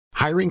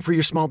Hiring for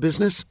your small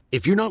business?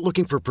 If you're not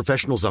looking for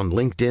professionals on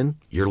LinkedIn,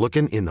 you're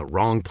looking in the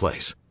wrong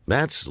place.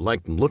 That's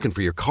like looking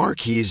for your car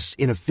keys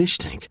in a fish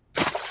tank.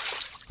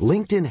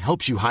 LinkedIn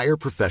helps you hire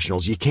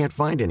professionals you can't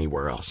find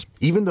anywhere else,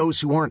 even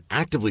those who aren't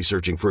actively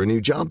searching for a new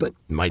job but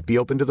might be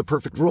open to the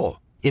perfect role.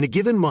 In a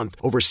given month,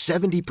 over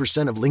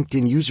 70% of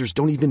LinkedIn users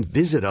don't even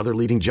visit other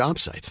leading job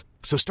sites.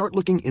 So start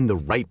looking in the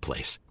right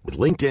place. With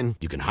LinkedIn,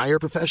 you can hire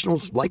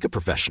professionals like a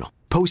professional.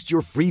 Post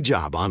your free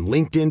job on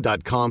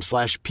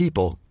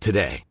linkedin.com/people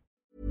today.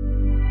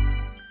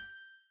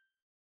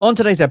 On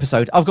today's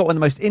episode, I've got one of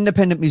the most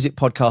independent music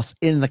podcasts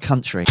in the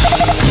country.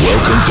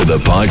 Welcome to the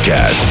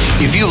podcast.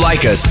 If you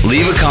like us,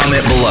 leave a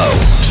comment below.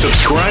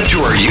 Subscribe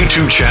to our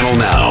YouTube channel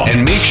now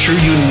and make sure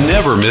you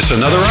never miss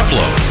another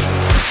upload.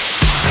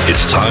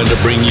 It's time to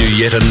bring you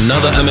yet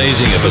another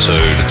amazing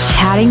episode.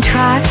 Chatting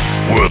Tracks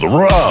With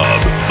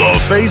Rob, the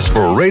face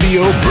for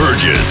Radio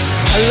Burgess.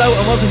 Hello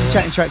and welcome to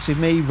Chatting Tracks with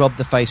me, Rob,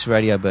 the face for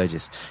Radio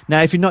Burgess.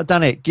 Now, if you've not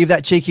done it, give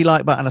that cheeky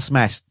like button a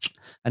smash,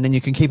 and then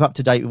you can keep up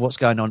to date with what's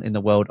going on in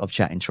the world of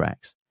Chatting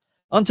Tracks.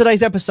 On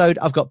today's episode,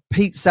 I've got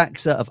Pete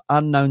Saxer of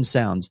Unknown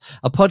Sounds,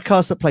 a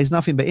podcast that plays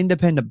nothing but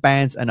independent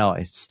bands and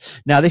artists.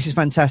 Now, this is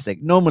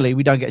fantastic. Normally,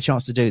 we don't get a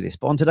chance to do this,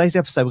 but on today's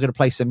episode, we're going to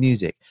play some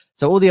music.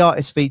 So all the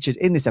artists featured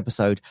in this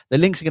episode, the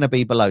links are going to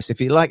be below. So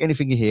if you like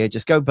anything you hear,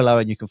 just go below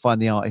and you can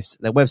find the artists,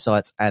 their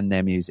websites and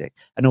their music,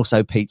 and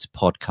also Pete's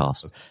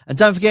podcast. And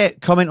don't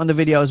forget, comment on the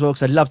video as well,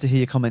 because I'd love to hear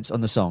your comments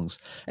on the songs.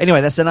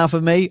 Anyway, that's enough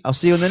of me. I'll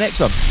see you on the next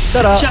one.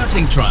 Ta-da!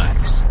 Chatting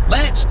Tracks.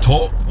 Let's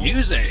talk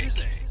music.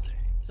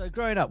 So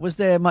growing up, was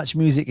there much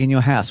music in your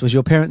house? Was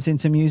your parents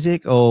into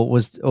music, or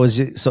was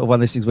it sort of one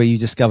of those things where you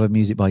discovered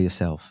music by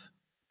yourself?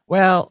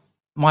 Well,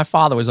 my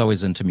father was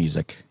always into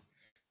music.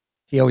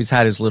 He always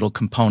had his little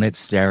component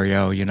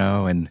stereo, you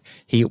know, and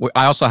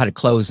I also had a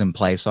close and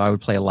play, so I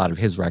would play a lot of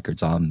his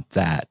records on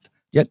that.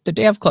 Yeah, did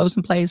they have close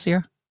and plays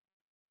here?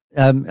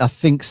 I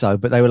think so,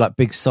 but they were like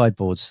big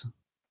sideboards.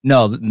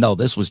 No,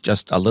 this was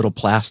just a little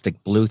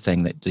plastic blue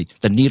thing that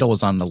the needle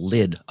was on the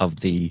lid of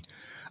the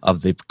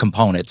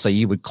component, so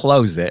you would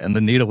close it and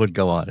the needle would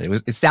go on.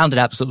 It sounded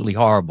absolutely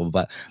horrible,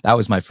 but that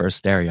was my first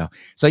stereo.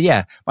 So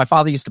yeah, my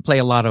father used to play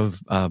a lot of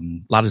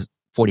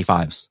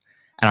 45s,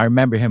 and I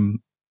remember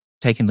him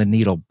taking the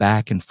needle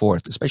back and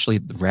forth, especially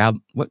do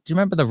you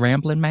remember the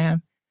Ramblin'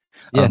 Man?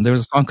 Yeah. There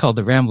was a song called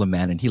The Ramblin'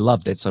 Man, and he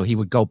loved it, so he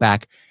would go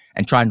back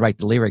and try and write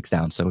the lyrics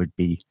down, so it'd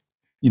be,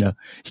 you know,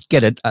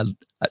 get a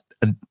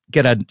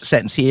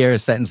sentence here, a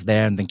sentence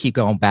there, and then keep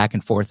going back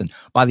and forth. And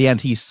by the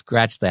end, he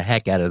scratched the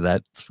heck out of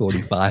that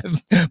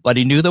 45, but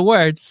he knew the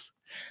words.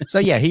 So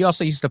yeah, he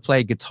also used to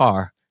play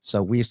guitar.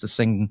 So we used to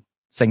sing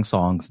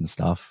songs and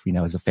stuff, you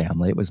know, as a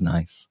family. It was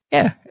nice.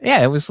 Yeah,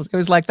 it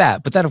was like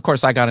that. But then, of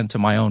course, I got into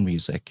my own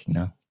music, you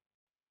know.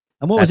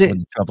 And what was it? When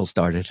the trouble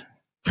started.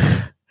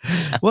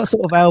 What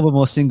sort of album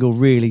or single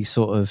really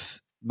sort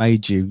of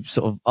made you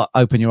sort of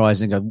open your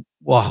eyes and go,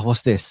 wow,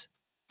 what's this?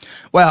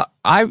 Well,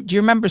 do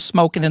you remember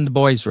Smoking in the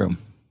Boys' Room?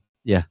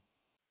 Yeah.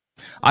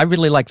 I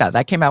really like that.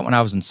 That came out when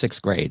I was in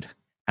 6th grade,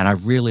 and I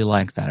really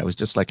liked that. It was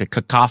just like a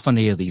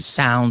cacophony of these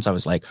sounds. I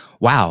was like,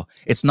 wow,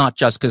 it's not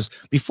just because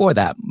before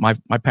that, my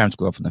parents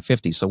grew up in the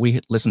 50s, so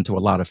we listened to a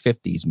lot of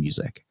 50s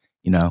music,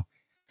 you know,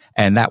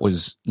 and that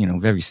was, you know,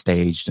 very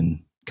staged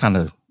and kind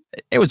of,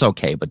 it was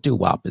okay, but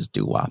doo-wop is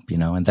doo-wop, you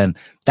know, and then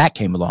that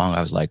came along.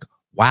 I was like,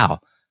 wow,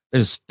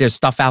 there's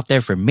stuff out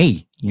there for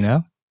me, you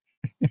know.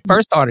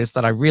 First artist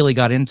that I really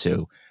got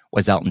into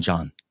was Elton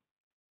John.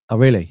 Oh,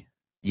 really?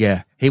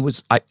 Yeah, he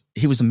was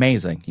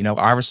amazing. You know,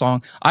 our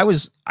song. I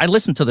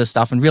listened to this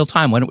stuff in real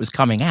time when it was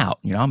coming out.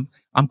 You know,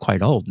 I'm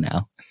quite old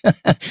now.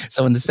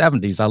 So in the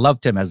 70s, I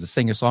loved him as a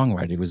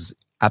singer-songwriter. He was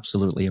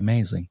absolutely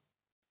amazing.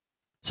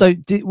 So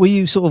were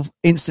you sort of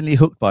instantly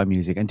hooked by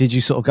music, and did you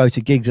sort of go to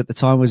gigs at the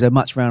time? Was there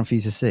much around for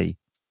you to see?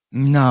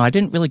 No, I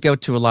didn't really go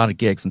to a lot of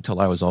gigs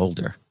until I was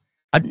older.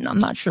 I'm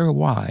not sure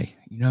why,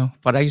 you know,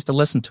 but I used to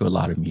listen to a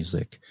lot of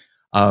music.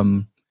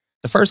 The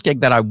first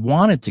gig that I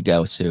wanted to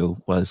go to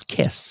was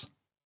Kiss,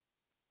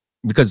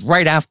 because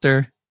right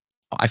after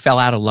I fell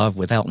out of love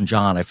with Elton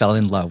John, I fell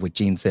in love with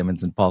Gene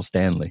Simmons and Paul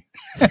Stanley.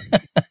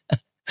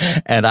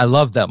 And I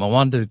loved them.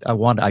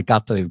 I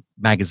got the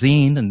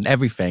magazine and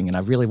everything, and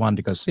I really wanted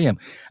to go see him.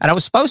 And I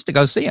was supposed to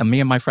go see him. Me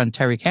and my friend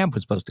Terry Camp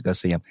was supposed to go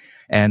see him.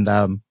 And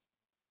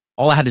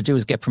all I had to do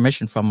was get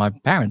permission from my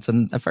parents.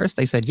 And at first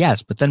they said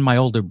yes, but then my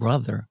older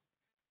brother,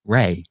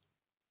 Ray,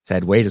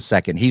 said, wait a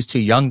second, he's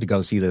too young to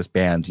go see this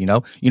band, you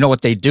know? You know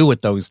what they do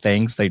with those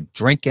things? They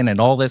drinking and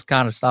all this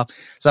kind of stuff.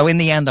 So in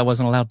the end, I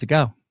wasn't allowed to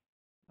go.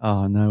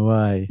 Oh, no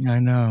way. I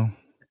know.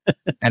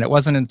 And it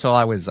wasn't until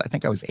I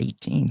think I was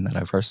 18 that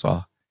I first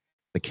saw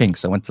the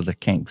Kinks. I went to the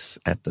Kinks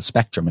at the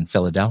Spectrum in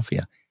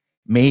Philadelphia.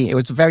 It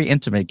was a very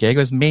intimate gig. It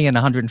was me and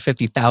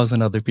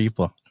 150,000 other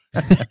people.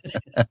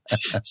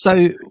 So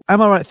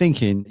am I right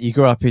thinking you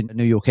grew up in the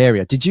New York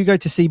area? Did you go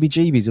to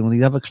CBGB's and all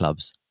these other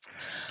clubs?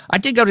 I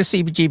did go to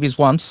CBGB's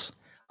once.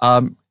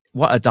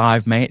 What a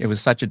dive, mate. It was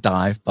such a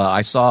dive. But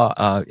I saw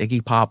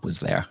Iggy Pop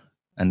was there,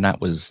 and that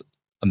was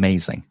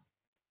amazing.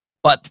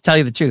 But to tell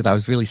you the truth, I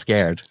was really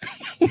scared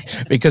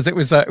because it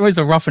was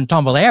a rough and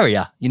tumble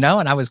area, and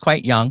I was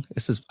quite young.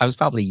 I was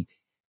probably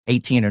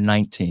 18 or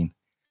 19,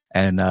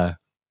 and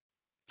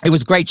it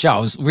was a great show. I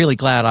was really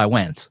glad I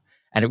went,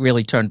 and it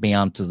really turned me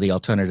on to the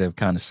alternative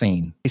kind of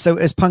scene. So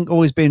has punk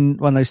always been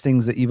one of those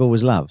things that you've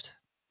always loved?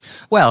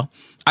 Well,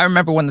 I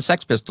remember when the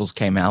Sex Pistols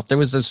came out, there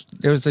was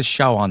this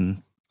show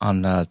on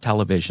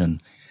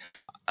television,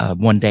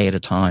 One Day at a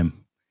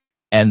Time,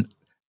 and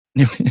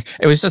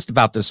it was just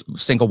about this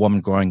single woman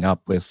growing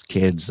up with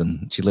kids,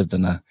 and she lived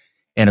in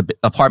an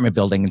apartment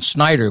building, and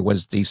Schneider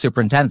was the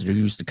superintendent who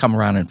used to come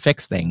around and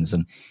fix things,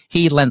 and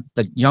he lent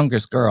the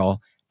youngest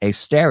girl a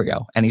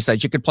stereo, and he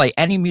said you could play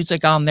any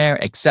music on there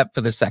except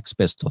for the Sex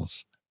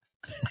Pistols.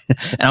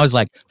 And I was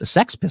like, the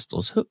Sex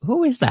Pistols?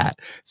 Who is that?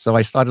 So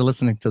I started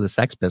listening to the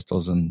Sex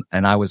Pistols, and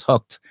I was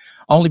hooked,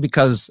 only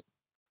because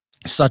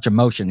such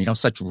emotion,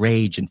 such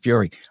rage and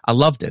fury. I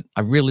loved it.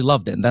 I really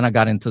loved it. And then I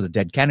got into the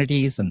Dead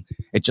Kennedys, and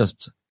it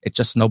just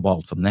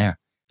snowballed from there.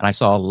 And I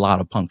saw a lot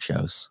of punk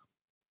shows.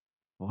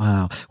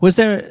 Wow.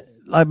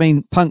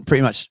 Punk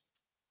pretty much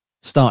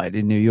started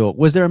in New York.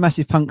 Was there a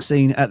massive punk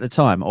scene at the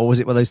time, or was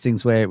it one of those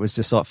things where it was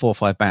just like 4 or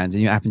 5 bands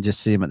and you happened to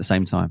just see them at the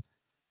same time?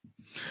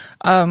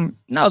 No,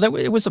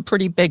 it was a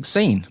pretty big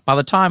scene. By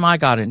the time I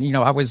got in,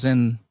 I was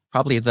in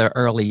probably the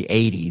early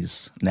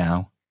 80s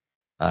now.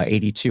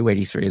 82,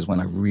 83 is when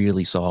I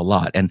really saw a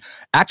lot. And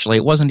actually,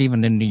 it wasn't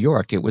even in New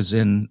York. It was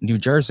in New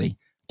Jersey.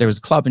 There was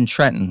a club in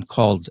Trenton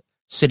called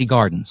City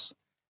Gardens.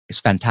 It's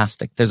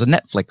fantastic. There's a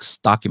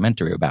Netflix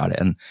documentary about it.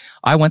 And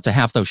I went to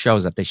half those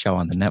shows that they show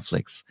on the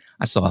Netflix.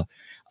 I saw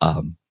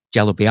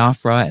Jello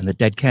Biafra and the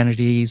Dead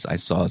Kennedys. I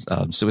saw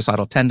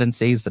Suicidal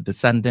Tendencies, the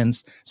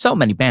Descendants, so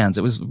many bands.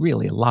 It was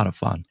really a lot of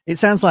fun. It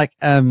sounds like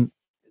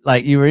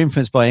you were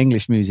influenced by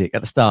English music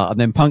at the start, and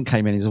then punk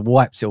came in and just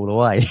wiped it all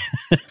away.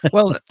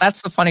 Well,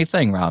 that's the funny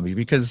thing, Robbie,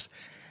 because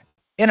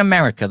in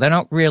America, they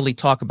don't really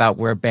talk about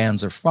where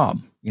bands are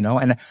from,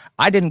 and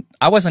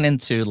I wasn't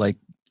into like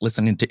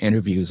listening to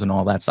interviews and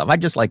all that stuff. I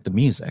just like the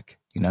music,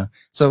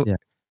 So yeah.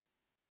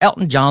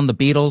 Elton John, the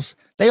Beatles,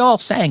 they all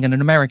sang in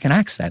an American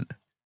accent.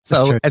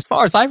 So as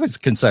far as I was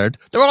concerned,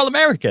 they're all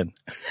American.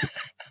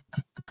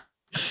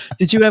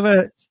 Did you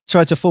ever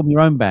try to form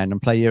your own band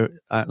and play your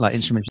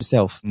instruments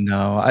yourself?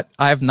 No,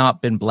 I have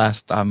not been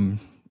blessed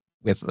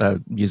with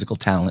musical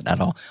talent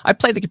at all. I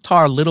play the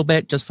guitar a little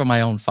bit just for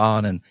my own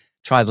fun and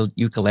try the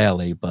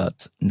ukulele,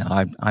 but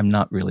no, I'm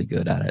not really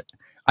good at it.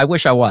 I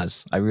wish I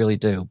was. I really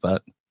do,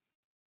 but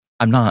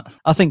I'm not.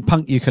 I think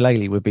punk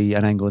ukulele would be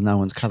an angle no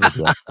one's covered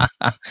yet.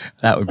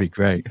 That would be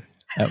great.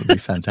 That would be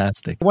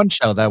fantastic. One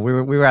show though, we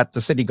were at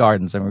the City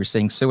Gardens and we were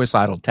seeing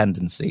Suicidal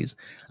Tendencies.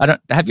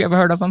 Have you ever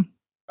heard of them?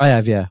 I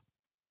have, yeah.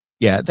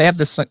 Yeah, they have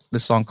this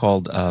song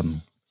called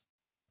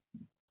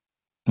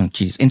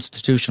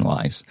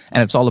Institutionalized.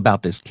 And it's all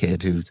about this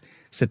kid who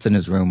sits in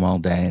his room all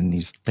day and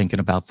he's thinking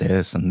about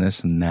this and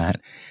this and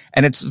that.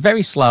 And it's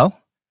very slow,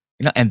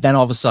 and then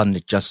all of a sudden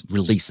it just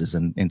releases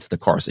into the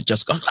chorus. It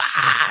just goes,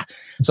 ah!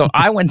 So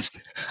I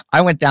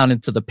went down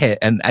into the pit,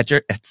 and at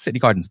City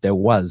Gardens, there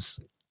was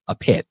a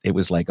pit. It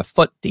was like a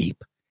foot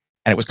deep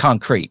and it was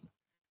concrete.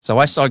 So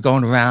I started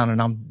going around and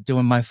I'm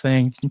doing my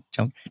thing,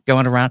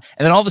 going around.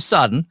 And then all of a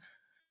sudden,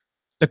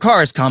 the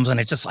chorus comes and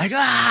it's just like,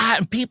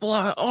 and people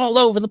are all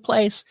over the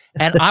place.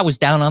 And I was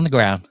down on the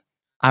ground.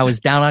 I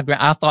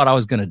thought I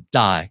was going to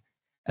die.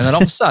 And then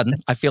all of a sudden,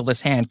 I feel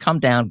this hand come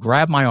down,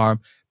 grab my arm,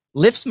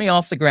 lifts me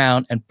off the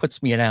ground and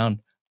puts me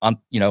down on,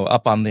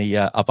 up on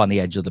the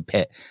edge of the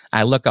pit.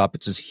 I look up.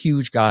 It's this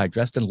huge guy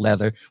dressed in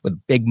leather with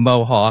a big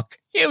mohawk,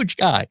 huge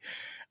guy.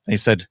 And he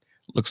said,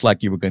 "Looks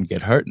like you were going to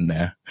get hurt in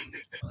there."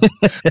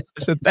 I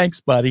said, "Thanks,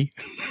 buddy."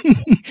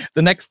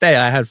 The next day,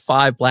 I had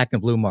 5 black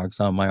and blue marks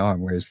on my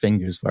arm where his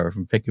fingers were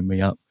from picking me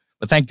up.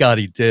 But thank God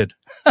he did.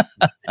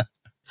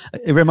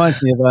 It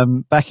reminds me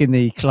of back in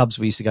the clubs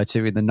we used to go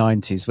to in the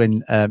 90s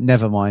when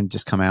Nevermind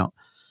just come out.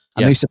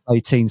 And we used to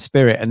play Teen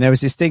Spirit. And there was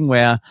this thing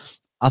where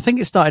I think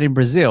it started in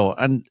Brazil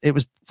and it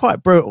was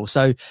quite brutal.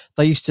 So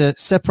they used to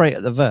separate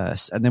at the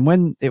verse. And then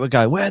when it would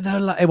go,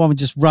 everyone would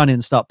just run in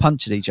and start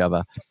punching each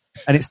other.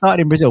 And it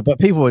started in Brazil, but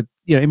people were,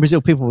 in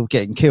Brazil, people were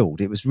getting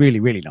killed. It was really,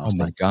 really nasty.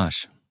 Oh my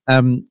gosh.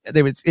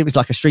 It was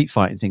like a street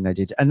fighting thing they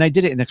did, and they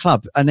did it in the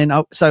club. And then,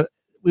 so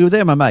we were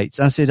there, my mates,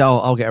 and I said,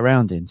 I'll get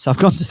around in. So I've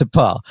gone to the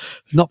bar,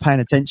 not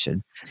paying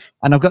attention,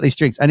 and I've got these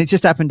drinks. And it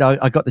just happened,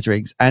 I got the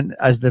drinks, and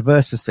as the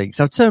verse was thing,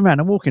 so I turned around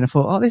and walking, I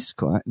thought, this is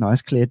quite a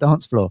nice, clear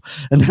dance floor.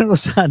 And then all of a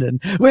sudden,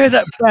 where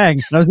that bang?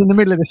 And I was in the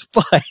middle of this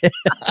fight.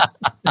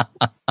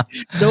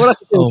 So what I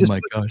could do was just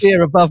put the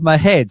gear above my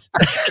head.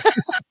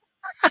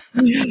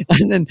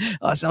 And then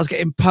I was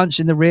getting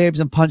punched in the ribs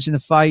and punched in the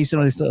face and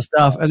all this sort of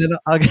stuff. And then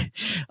I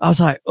was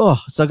like,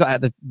 so I got out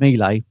of the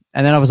melee,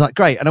 and then I was like,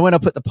 great. And when I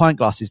put the pint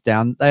glasses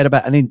down, they had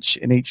about an inch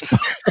in each.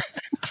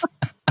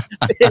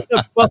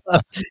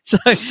 So,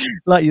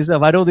 like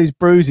yourself, I had all these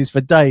bruises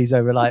for days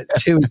over like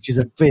 2 inches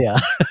of beer.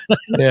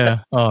 Yeah.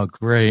 Oh,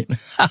 great.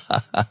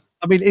 I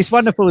mean, it's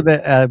wonderful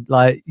that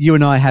like you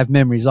and I have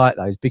memories like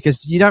those,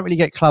 because you don't really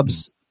get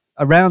clubs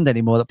around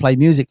anymore that play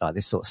music like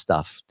this sort of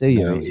stuff, do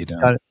you? No, It's you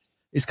kind of,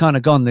 it's kind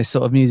of gone, this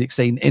sort of music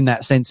scene, in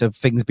that sense of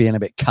things being a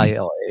bit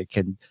chaotic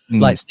and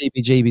like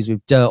CBGBs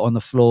with dirt on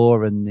the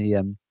floor and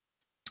the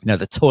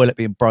the toilet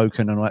being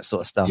broken and all that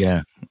sort of stuff.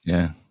 Yeah.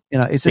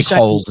 It's big a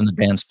holes in the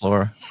dance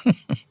floor.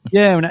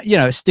 Yeah,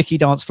 and sticky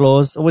dance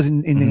floors. I was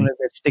in England,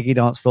 sticky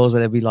dance floors where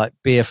there'd be like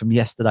beer from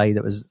yesterday.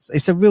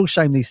 It's a real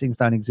shame these things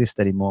don't exist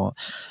anymore.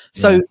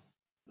 So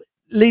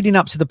leading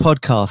up to the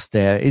podcast,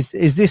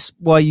 is this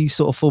why you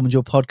sort of formed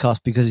your podcast,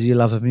 because of your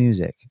love of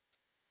music?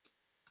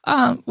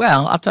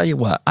 Well, I'll tell you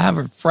what. I have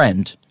a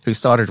friend who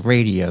started a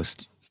radio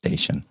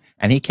station,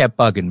 and he kept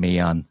bugging me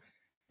on.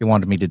 He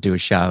wanted me to do a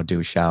show,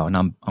 and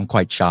I'm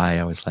quite shy.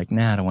 I was like,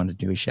 nah, I don't want to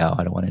do a show.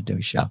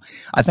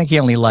 I think he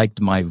only liked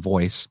my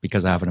voice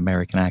because I have an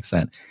American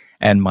accent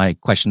and my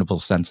questionable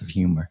sense of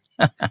humor.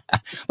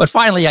 But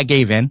finally, I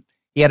gave in.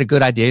 He had a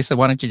good idea. He said,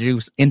 why don't you do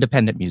an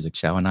independent music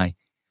show? And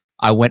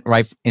I went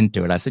right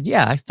into it. I said,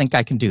 yeah, I think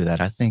I can do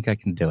that. I think I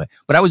can do it.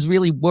 But I was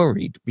really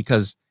worried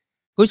because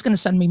who's going to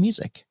send me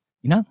music?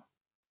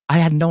 I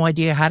had no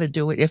idea how to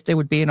do it, if there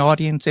would be an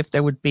audience, if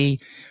there would be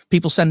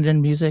people sending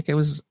in music. It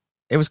was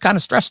kind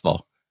of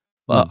stressful,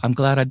 but I'm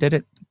glad I did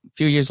it. A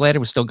few years later,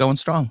 we're still going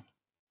strong.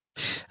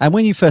 And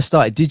when you first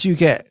started, did you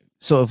get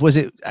was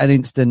it an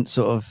instant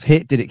sort of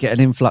hit? Did it get an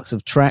influx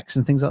of tracks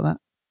and things like that?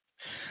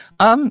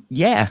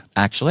 Yeah,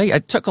 actually,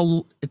 it took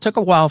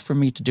a while for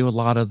me to do a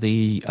lot of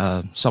the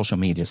social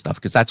media stuff,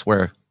 because that's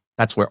where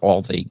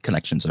all the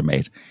connections are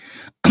made.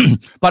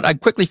 But I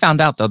quickly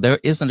found out, though, there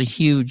isn't a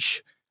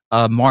huge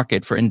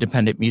market for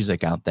independent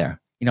music out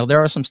there.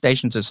 There are some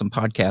stations and some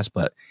podcasts,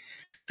 but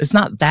it's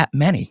not that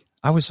many.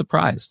 I was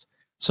surprised.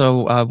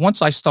 So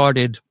once I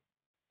started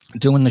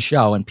doing the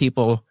show and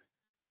people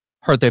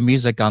heard their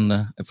music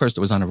at first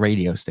it was on a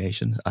radio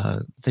station,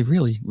 they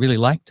really, really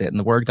liked it. And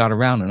the word got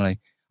around, and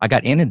I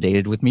got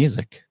inundated with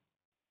music,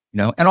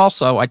 and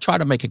also I try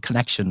to make a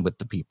connection with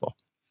the people.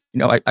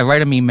 I write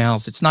them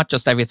emails. It's not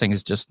just, everything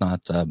is just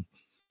not,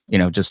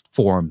 just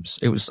forms.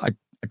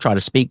 I try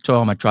to speak to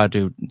them. I try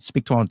to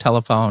speak to them on the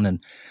telephone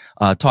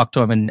and talk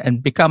to them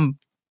and become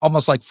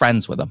almost like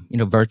friends with them,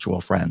 virtual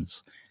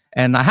friends.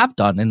 And I have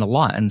done in a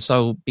lot. And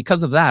so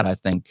because of that, I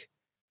think,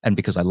 and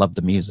because I love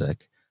the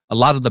music, a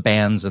lot of the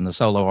bands and the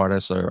solo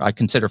artists I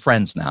consider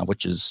friends now,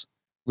 which is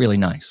really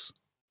nice.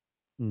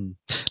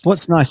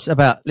 What's nice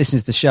about listening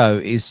to the show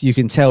is you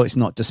can tell it's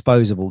not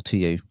disposable to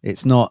you.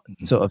 It's not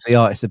sort of the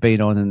artists have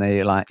been on and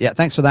they're like, yeah,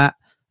 thanks for that.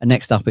 And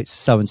next up it's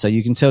so-and-so.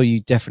 You can tell you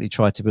definitely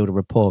try to build a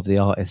rapport with the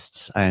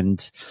artists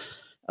and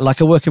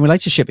like a working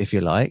relationship, if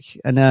you like.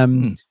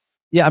 And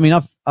yeah, I mean,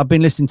 I've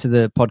been listening to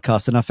the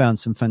podcast and I found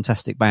some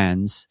fantastic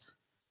bands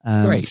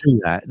through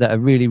that are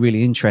really,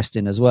 really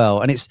interesting as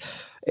well. And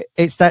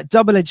it's that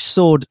double-edged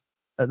sword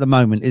at the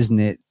moment, isn't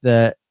it?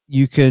 That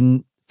you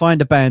can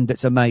find a band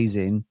that's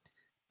amazing,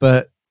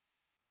 but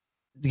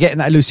getting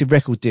that elusive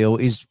record deal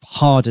is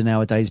harder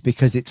nowadays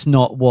because it's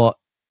not what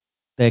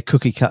they're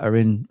cookie cutter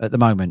in at the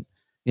moment.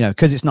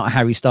 Because it's not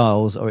Harry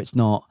Styles or it's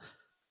not,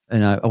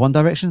 a One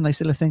Direction. Are they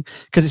still a thing?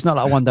 Because it's not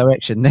like One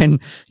Direction. Then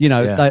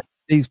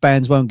these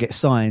bands won't get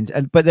signed.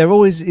 But there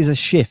always is a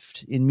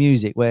shift in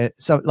music where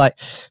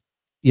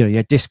you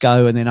had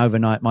disco and then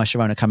overnight My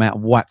Sharona come out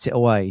and wiped it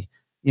away.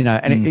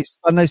 And it's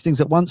one of those things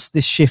that once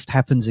this shift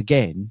happens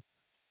again,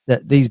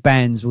 that these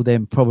bands will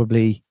then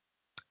probably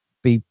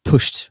be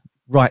pushed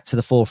right to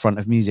the forefront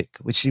of music,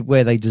 which is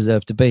where they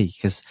deserve to be,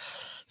 because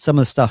some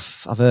of the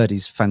stuff I've heard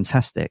is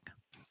fantastic.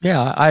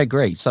 Yeah, I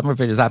agree. Some of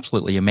it is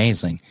absolutely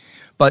amazing.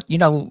 But,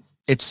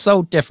 it's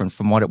so different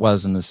from what it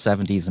was in the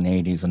 70s and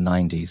 80s and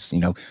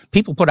 90s.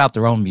 People put out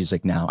their own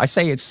music now. I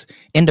say it's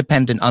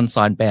independent,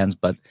 unsigned bands,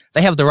 but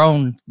they have their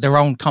own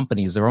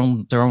companies, their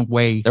own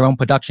way, their own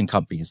production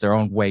companies, their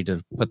own way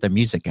to put their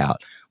music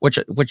out,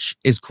 which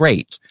is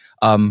great.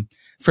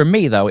 For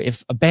me, though,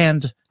 if a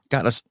band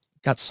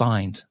got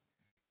signed,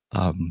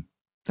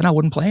 then I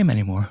wouldn't play them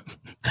anymore.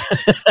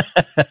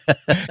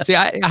 See,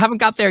 I haven't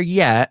got there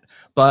yet,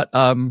 but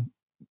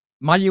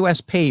my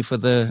USP for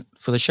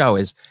the show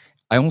is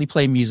I only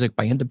play music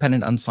by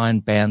independent,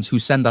 unsigned bands who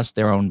send us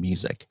their own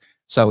music.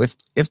 So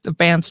if the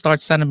band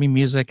starts sending me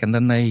music and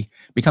then they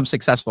become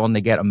successful and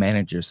they get a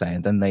manager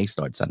saying, then they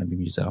start sending me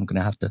music,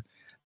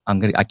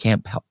 I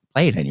can't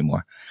play it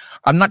anymore.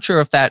 I'm not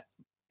sure if that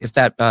is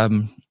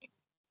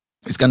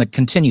going to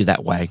continue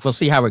that way. We'll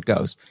see how it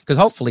goes, because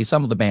hopefully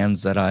some of the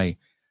bands that I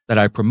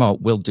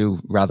promote will do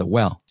rather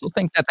well. People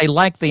think that they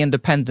like the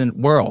independent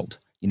world,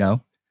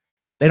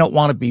 They don't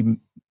want to be,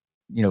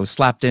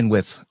 slapped in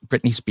with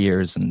Britney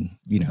Spears and,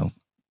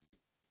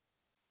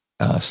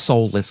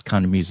 soulless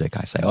kind of music,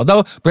 I say.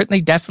 Although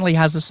Britney definitely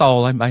has a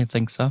soul, I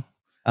think so.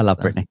 I love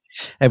Britney.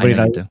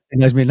 Everybody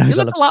knows me. You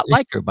look a lot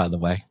like her, by the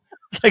way.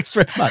 Thanks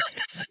very much.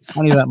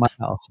 I knew that might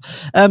help.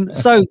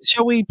 So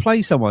shall we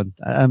play someone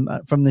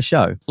from the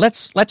show?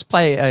 Let's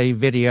play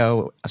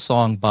a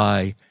song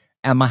by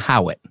Emma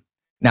Howitt.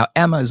 Now,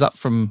 Emma is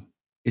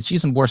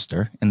she's in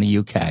Worcester in the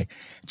UK.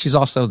 She's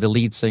also the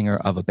lead singer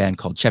of a band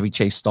called Chevy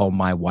Chase Stole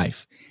My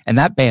Wife. And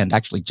that band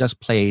actually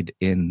just played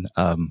in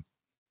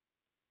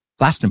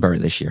Glastonbury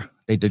this year.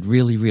 They did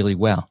really, really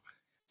well.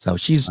 So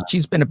she's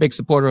been a big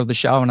supporter of the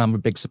show, and I'm a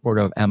big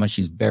supporter of Emma.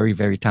 She's a very,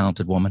 very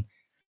talented woman.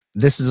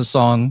 This is a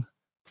song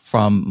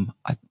from,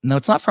 no,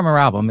 it's not from her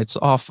album. It's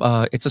off,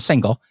 it's a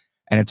single,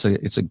 and it's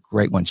a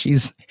great one.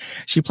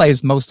 She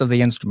plays most of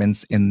the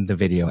instruments in the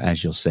video,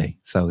 as you'll see.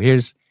 So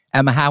here's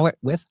Emma Howard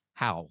with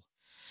Howl.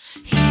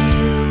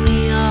 Here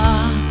we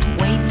are,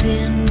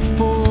 waiting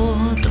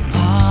for the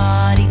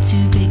party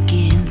to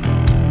begin.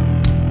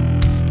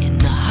 In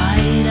the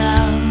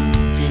hideout,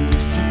 in the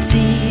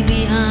city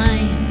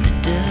behind the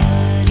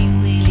dirty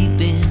wheelie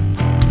bin.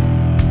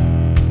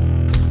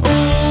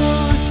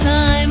 All the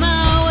time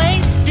I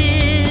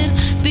wasted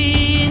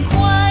being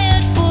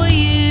quiet for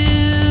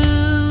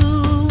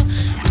you.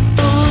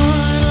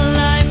 Thought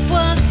life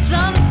was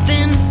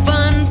something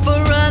fun for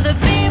other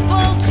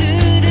people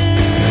to do.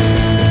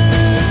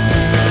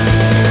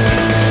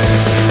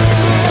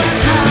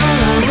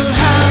 Howl, I will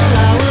howl,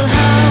 I will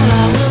howl,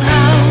 I will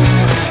howl.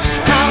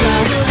 Howl, I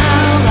will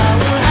howl, I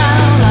will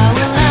howl, I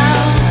will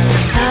howl.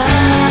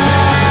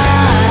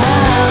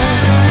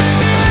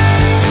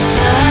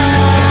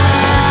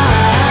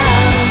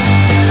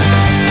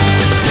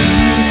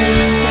 Please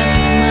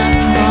accept my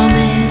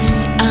promise,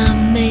 I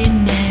may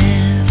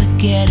never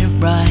get it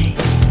right,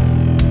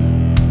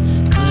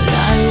 but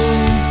I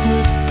won't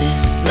put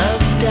this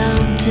love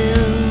down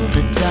till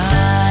the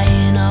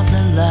dying of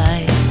the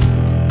light.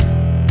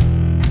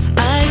 I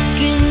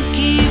can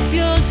keep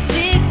your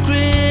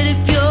secret if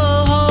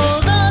you'll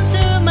hold on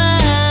to my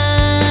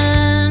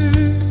hand.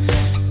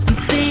 I'm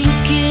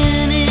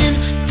thinking in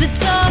the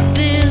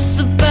darkness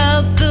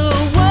about the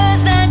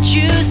words that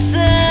you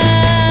sang.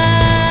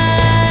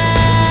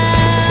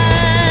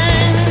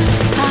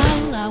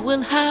 Howl, I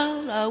will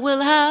howl, I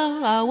will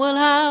howl, I will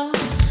howl.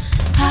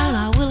 Howl,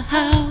 I will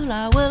howl,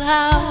 I will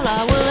howl,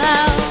 I will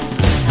howl.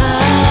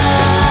 Howl,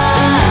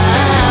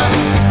 howl.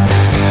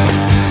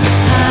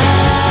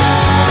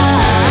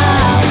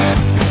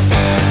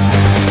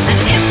 And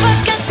if I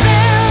can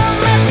spill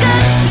my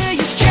guts to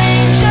you,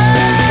 stranger,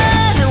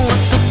 then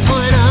what's the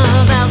point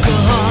of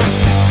alcohol?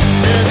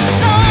 There's a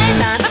time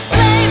and a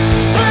place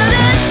for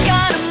this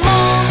kind of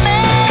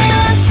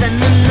moments, and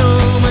I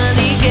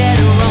normally get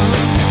it wrong.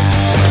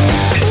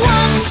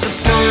 What's the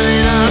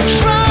point of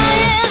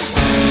trying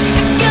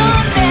if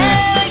you'll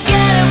never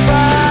get it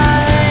right?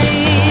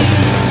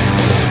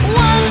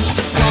 What's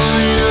the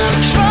point of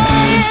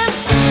trying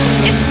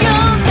if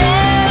you'll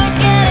never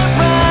get it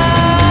right?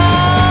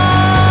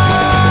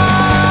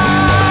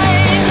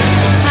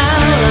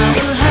 Howl, I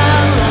will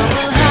howl, I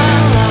will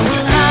howl, I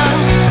will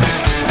howl.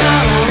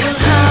 Howl, I will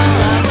howl,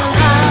 I will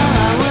howl,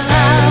 I will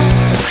howl.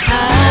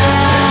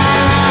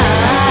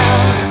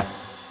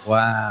 Howl.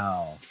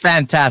 Wow.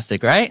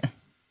 Fantastic, right?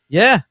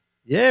 Yeah,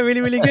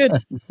 really, really good.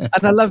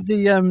 And I love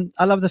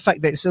the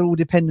fact that it's all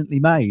dependently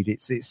made.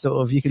 It's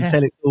sort of, you can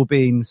tell it's all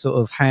being sort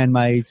of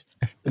handmade.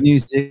 The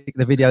music,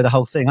 the video, the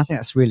whole thing. I think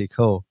that's really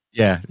cool.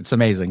 Yeah, it's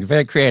amazing.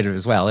 Very creative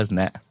as well, isn't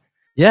it?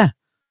 Yeah,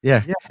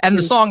 Yeah. Yeah. And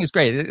the song is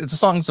great. The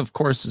song, of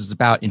course, is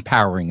about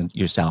empowering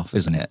yourself,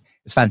 isn't it?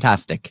 It's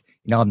fantastic.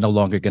 You know, I'm no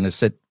longer going to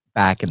sit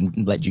back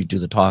and let you do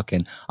the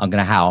talking. I'm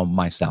going to howl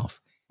myself.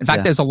 In fact,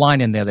 Yeah. there's a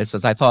line in there that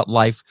says, I thought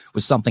life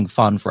was something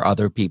fun for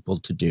other people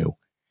to do.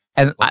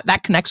 And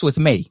that connects with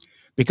me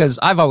because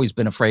I've always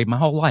been afraid my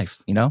whole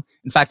life, you know?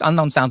 In fact,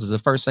 Unknown Sounds is the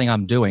first thing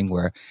I'm doing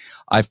where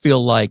I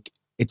feel like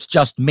it's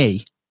just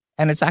me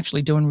and it's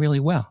actually doing really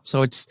well.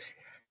 So it's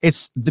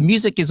the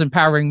music is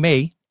empowering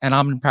me and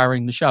I'm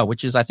empowering the show,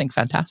 which is, I think,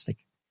 fantastic.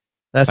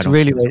 That's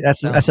really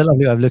that's a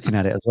lovely way of looking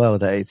at it as well.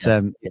 That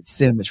it's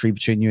symmetry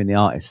between you and the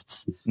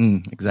artists.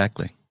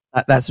 Exactly.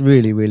 That's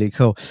really, really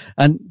cool.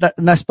 And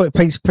that's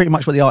pretty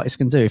much what the artists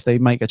can do. If they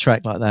make a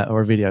track like that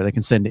or a video, they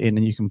can send it in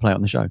and you can play it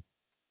on the show.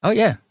 Oh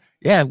yeah,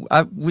 yeah.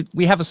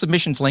 We have a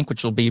submissions link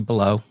which will be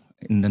below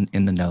in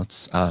the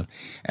notes.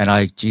 And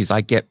I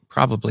get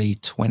probably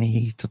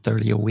 20 to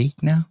 30 a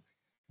week now.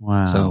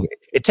 Wow. So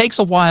it takes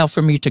a while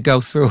for me to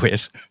go through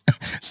it.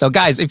 So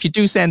guys, if you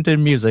do send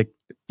in music,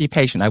 be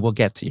patient. I will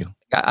get to you.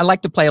 I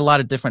like to play a lot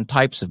of different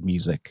types of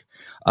music,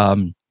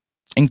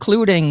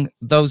 including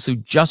those who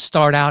just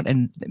start out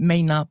and it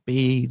may not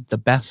be the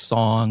best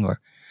song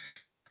or,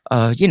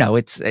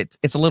 it's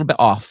a little bit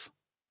off,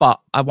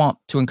 but I want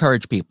to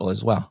encourage people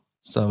as well.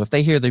 So if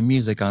they hear the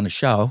music on the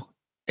show,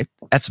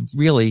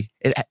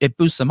 it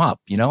boosts them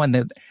up,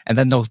 and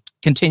then they'll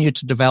continue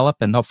to develop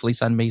and hopefully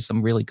send me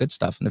some really good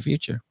stuff in the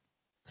future.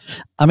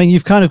 I mean,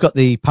 you've kind of got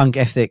the punk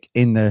ethic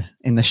in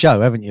the show,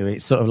 haven't you?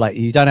 It's sort of like,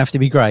 you don't have to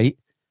be great.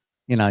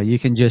 You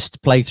can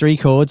just play 3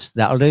 chords.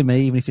 That'll do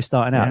me, even if you're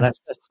starting out. Yeah.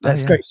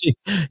 That's great. So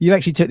you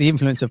actually took the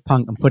influence of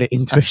punk and put it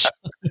into a show.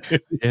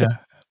 Yeah,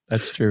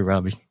 that's true,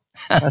 Robbie.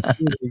 That's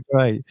really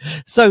great.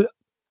 So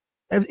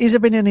has there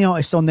been any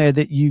artists on there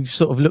that you've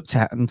sort of looked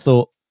at and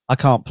thought, I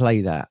can't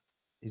play that?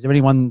 Is there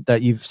anyone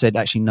that you've said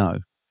actually no?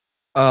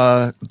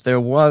 There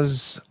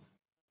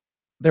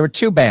were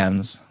 2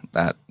 bands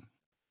that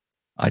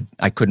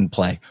I couldn't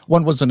play.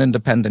 One was an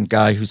independent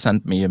guy who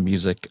sent me a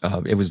music.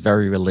 It was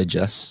very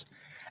religious,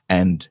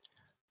 and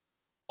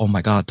oh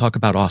my God, talk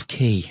about off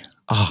key.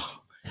 Oh,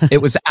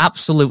 it was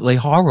absolutely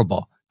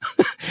horrible.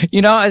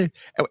 And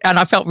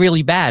I felt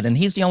really bad. And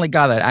he's the only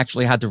guy that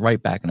actually had to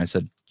write back. And I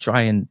said,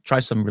 try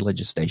some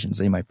religious stations.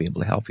 They might be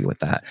able to help you with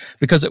that,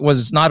 because it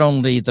was not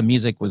only the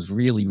music was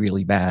really,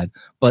 really bad,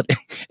 but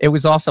it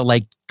was also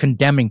like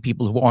condemning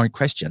people who aren't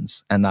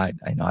Christians. And I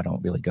know I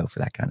don't really go for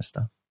that kind of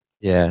stuff.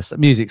 Yeah. So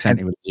music's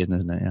anti-religion,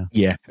 isn't it? Yeah.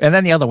 Yeah. And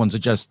then the other ones are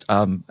just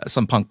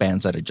some punk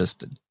bands that are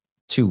just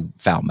too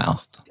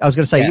foul-mouthed. I was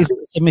going to say, is it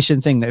a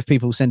submission thing that if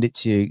people send it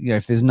to you,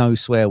 if there's no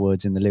swear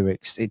words in the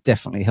lyrics, it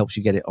definitely helps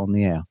you get it on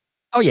the air?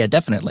 Oh yeah,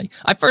 definitely.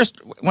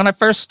 When I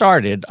first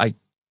started,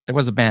 there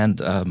was a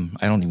band,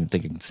 I don't even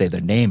think I can say their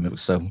name. It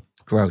was so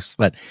gross,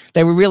 but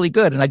they were really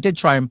good. And I did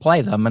try and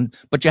play them,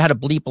 but you had to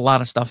bleep a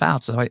lot of stuff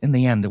out. So in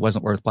the end, it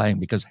wasn't worth playing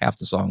because half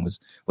the song was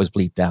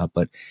bleeped out.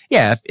 But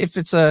yeah, if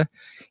it's if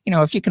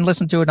you can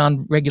listen to it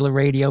on regular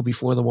radio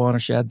before the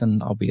watershed, then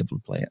I'll be able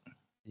to play it.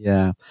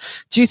 Yeah.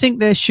 Do you think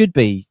there should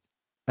be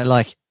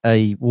like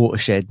a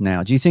watershed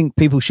now? Do you think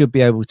people should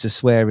be able to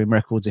swear in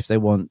records if they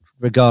want,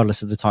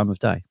 regardless of the time of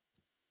day?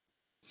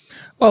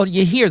 Well,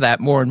 you hear that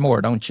more and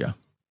more, don't you?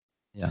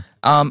 Yeah.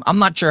 I'm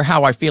not sure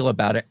how I feel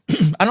about it.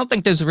 I don't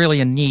think there's really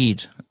a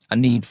need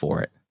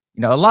for it.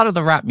 A lot of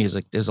the rap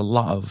music, there's a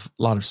lot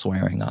of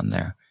swearing on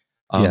there.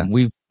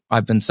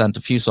 I've been sent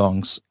a few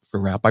songs for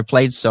rap. I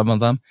played some of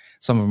them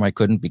I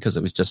couldn't because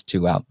it was just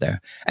too out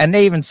there. And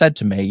they even said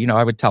to me,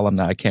 I would tell them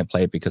that I can't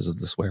play it because of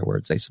the swear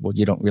words. They said, well,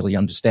 you don't really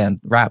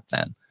understand rap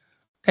then.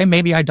 Okay,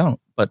 maybe I don't,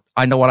 but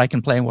I know what I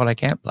can play and what I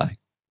can't play.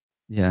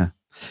 Yeah.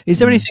 Is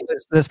there anything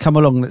that's come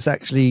along that's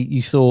actually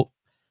you thought,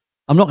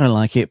 I'm not going to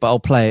like it, but I'll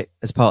play it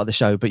as part of the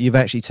show, but you've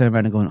actually turned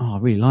around and gone, oh, I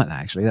really like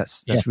that, actually.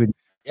 That's really...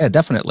 Yeah,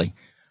 definitely.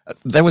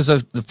 There was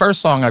the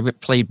first song I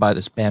played by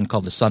this band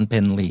called the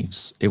Sunpin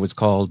Leaves. It was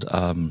called,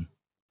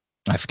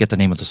 I forget the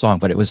name of the song,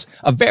 but it was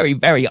a very,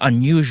 very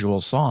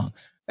unusual song.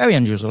 Very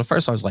unusual. At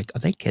first I was like, are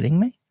they kidding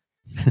me?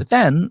 But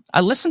then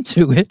I listened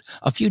to it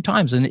a few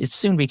times and it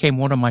soon became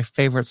one of my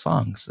favorite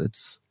songs.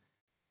 It's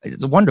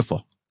a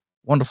wonderful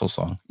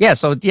song. Yeah.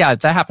 So yeah,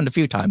 that happened a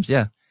few times.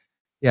 Yeah.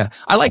 Yeah.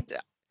 I like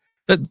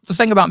the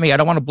thing about me, I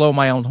don't want to blow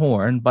my own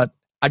horn, but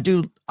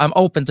I'm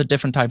open to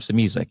different types of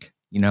music,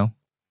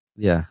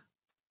 Yeah.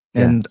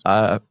 And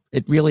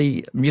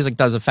music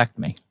does affect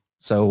me.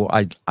 So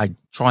I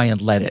try and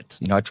let it,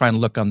 I try and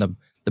look on the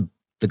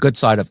good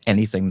side of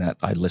anything that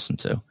I listen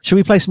to. Should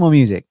we play some more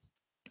music?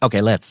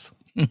 Okay, let's.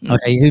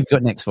 Okay, who've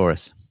got next for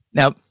us?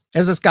 Now,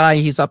 there's this guy,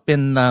 he's up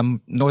in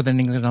northern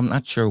England, I'm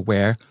not sure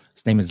where.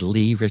 His name is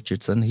Lee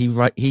Richardson.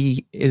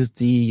 He is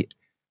the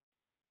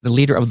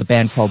leader of the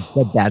band called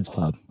Dead Dad's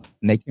Club.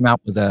 And they came out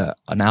with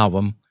an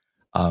album.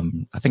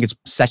 I think it's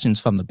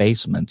Sessions from the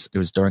Basement. It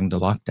was during the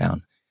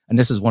lockdown. And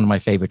this is one of my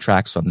favorite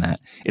tracks from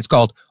that. It's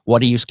called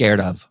What Are You Scared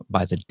Of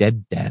by the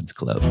Dead Dad's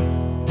Club.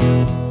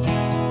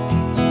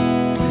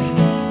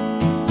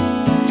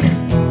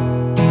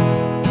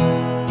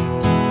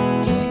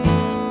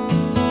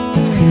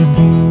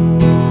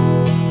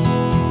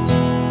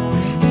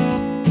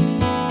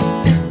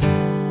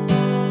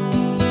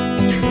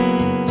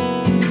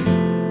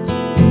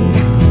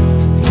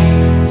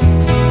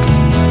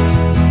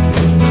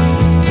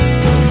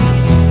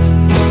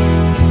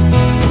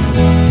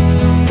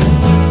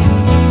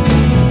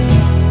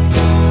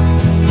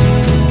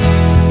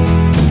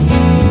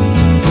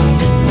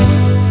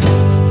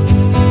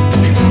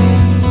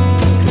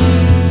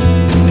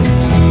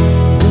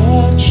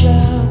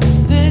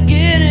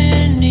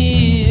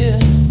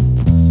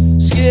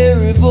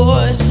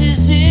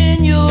 Voices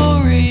in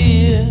your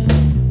ear,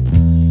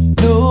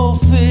 no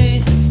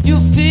faith, you're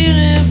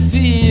feeling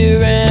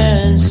fear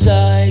and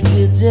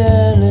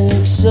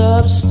psychedelic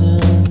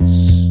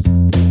substance.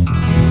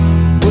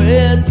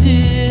 Where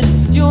did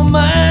your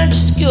mind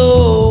just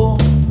go?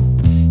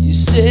 You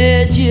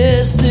said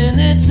yes, then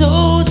they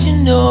told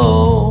you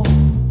no.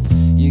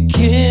 You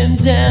came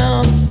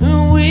down,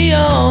 and we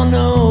all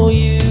know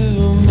you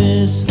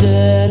missed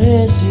that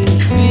acid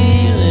feeling.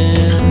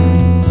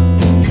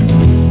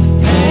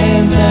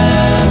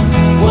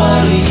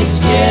 What are you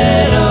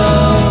scared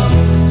of?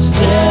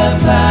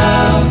 Step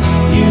out,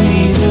 you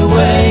need to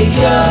wake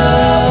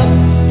up.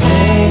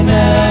 Hey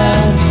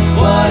man,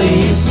 what are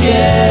you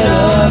scared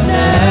of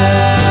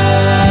now?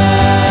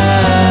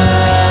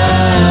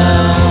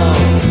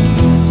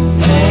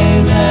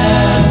 Hey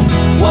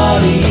man,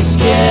 what are you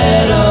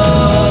scared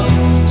of?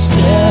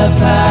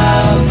 Step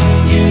out,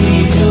 you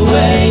need to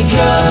wake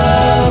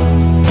up.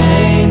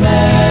 Hey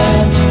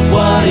man,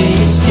 what are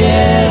you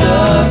scared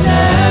of now?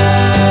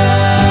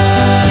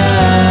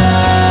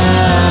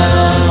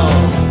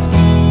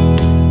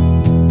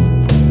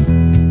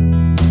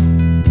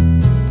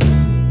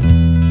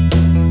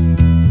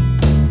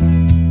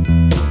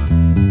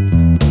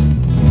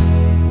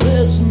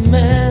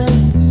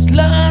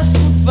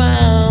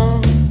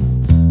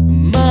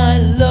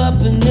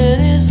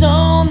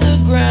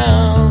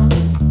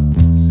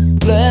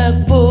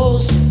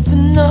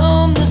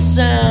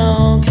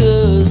 Sound,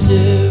 'cause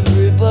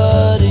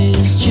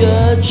everybody's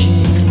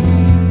judging.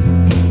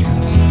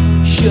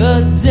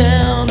 Shut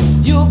down,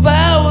 your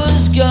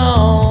power's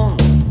gone.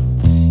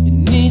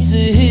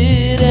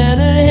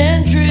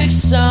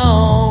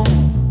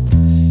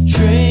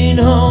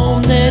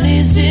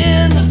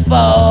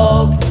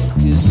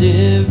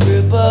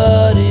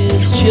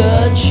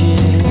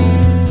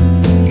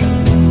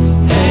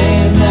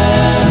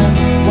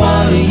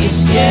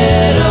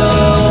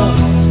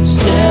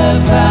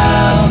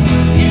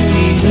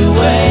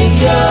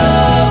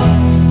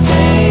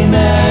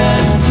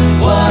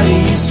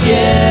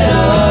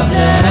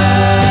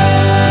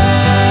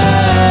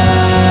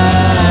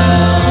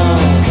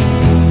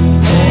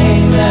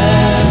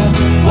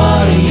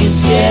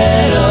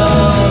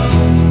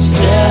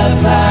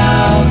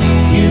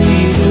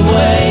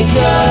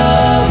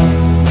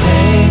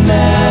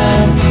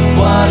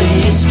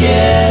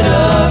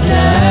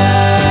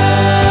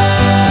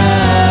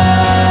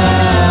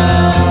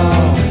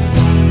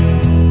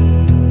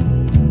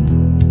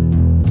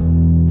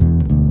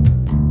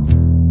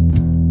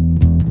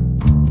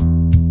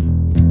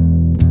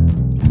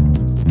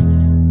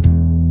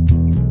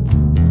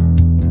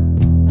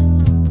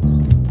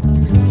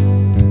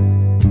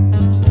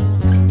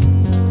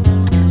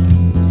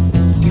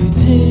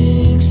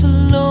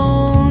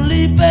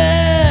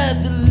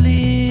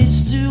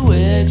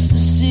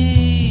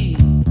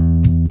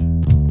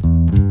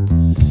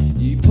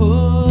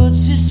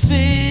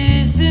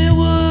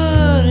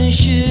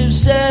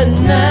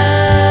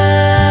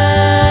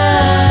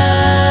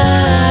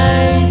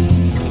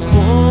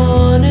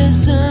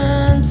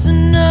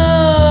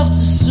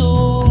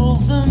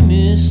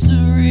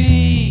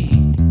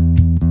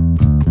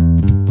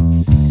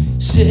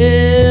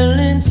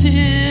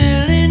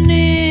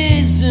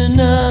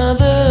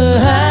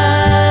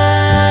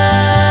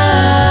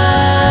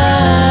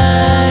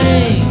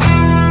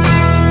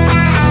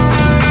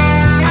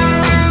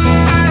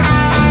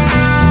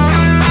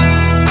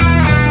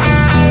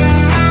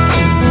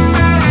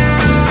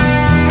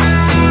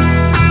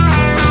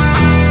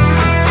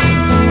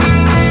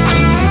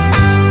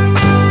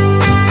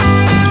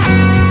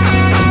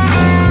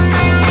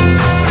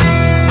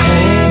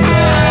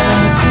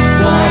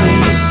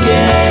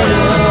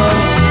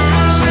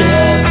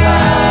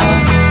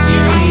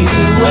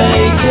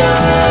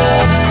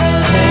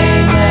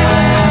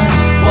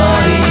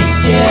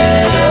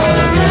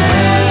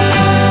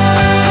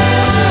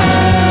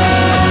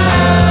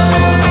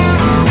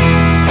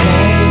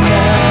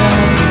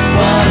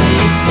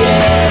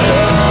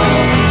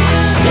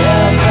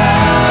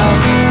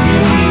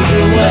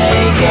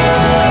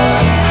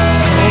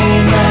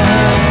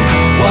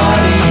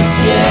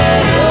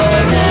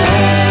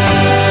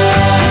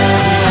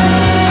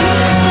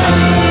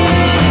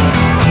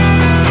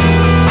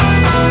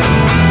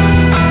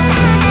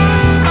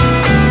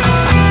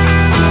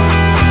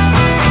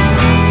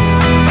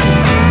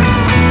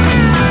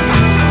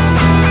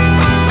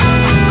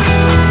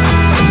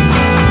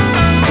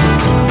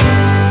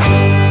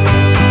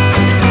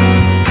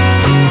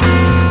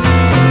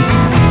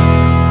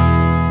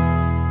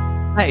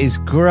 That is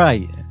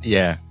great.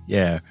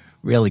 Yeah,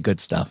 really good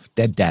stuff.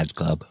 Dead Dad's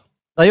Club.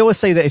 They always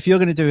say that if you're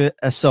going to do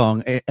a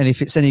song, and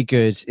if it's any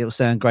good, it'll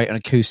sound great on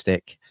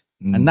acoustic.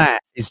 And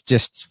that is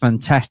just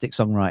fantastic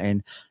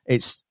songwriting.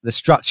 The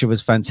structure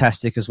was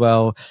fantastic as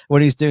well.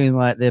 When he's doing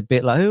like the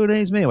bit like "Who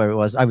Needs Me," where it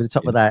was over the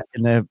top of that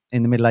in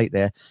the middle eight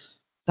there,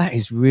 that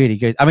is really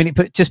good. I mean,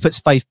 it just puts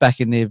faith back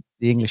in the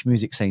English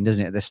music scene,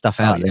 doesn't it? There's stuff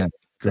out there.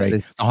 Great.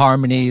 The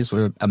harmonies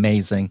were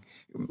amazing.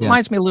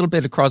 Reminds me a little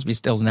bit of Crosby,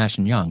 Stills, Nash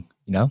and Young.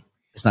 You know,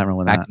 there's nothing wrong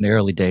with back that. in the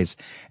early days,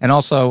 and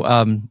also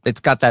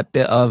it's got that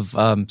bit of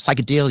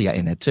psychedelia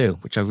in it too,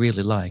 which I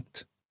really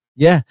liked.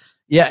 Yeah.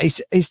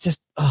 It's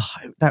just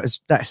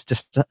that's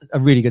just a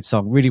really good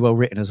song, really well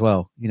written as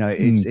well. You know,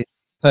 it's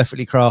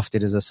perfectly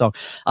crafted as a song.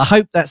 I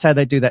hope that's how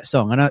they do that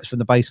song. I know it's from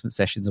the Basement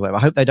Sessions or whatever.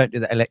 I hope they don't do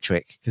that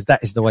electric, because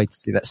that is the way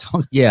to do that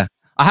song. Yeah.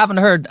 I haven't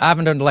heard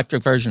an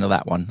electric version of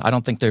that one. I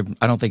don't think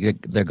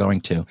they're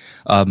going to.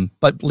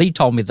 But Lee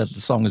told me that the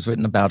song was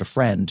written about a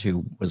friend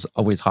who was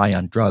always high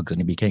on drugs,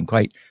 and he became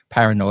quite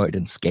paranoid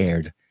and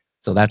scared.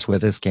 So that's where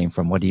this came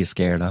from. What are you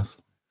scared of?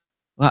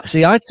 Well,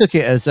 see, I took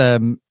it as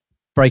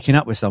breaking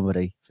up with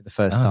somebody for the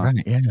first time.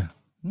 Right, yeah.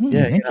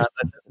 They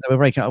were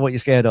breaking up. What you're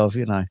scared of,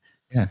 you know?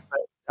 Yeah.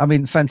 I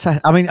mean,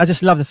 fantastic. I mean, I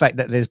just love the fact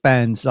that there's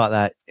bands like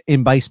that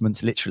in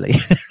basements, literally.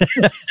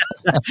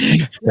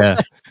 Yeah.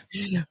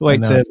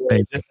 Wait to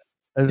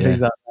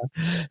things like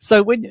that.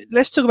 So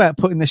let's talk about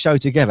putting the show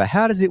together.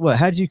 How does it work?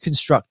 How do you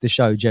construct the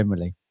show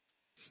generally?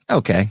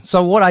 Okay,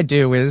 so what I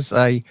do is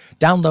I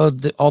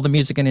download all the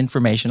music and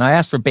information. I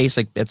ask for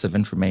basic bits of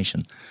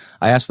information.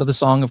 I ask for the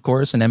song, of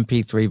course, an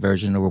MP3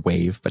 version or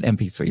WAV, but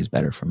MP3 is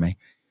better for me.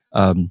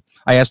 I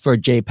ask for a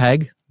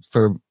JPEG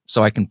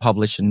so I can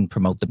publish and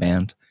promote the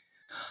band.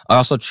 I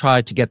also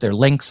try to get their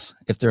links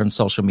if they're on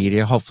social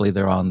media. Hopefully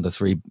they're on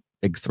the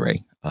big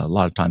three. A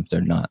lot of times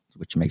they're not,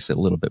 which makes it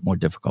a little bit more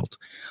difficult.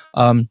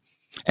 And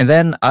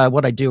then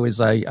what I do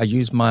is I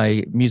use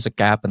my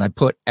music app and I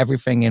put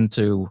everything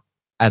into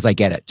as I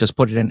get it. Just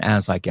put it in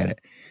as I get it.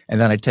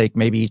 And then I take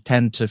maybe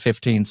 10 to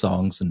 15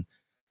 songs and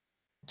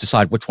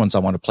decide which ones I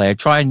want to play. I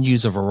try and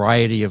use a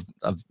variety of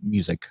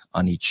music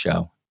on each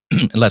show,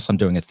 unless I'm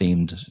doing a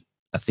themed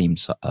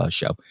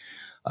show.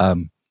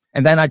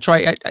 And then I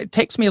try, it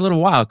takes me a little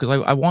while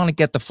because I want to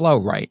get the flow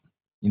right,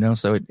 you know,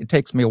 so it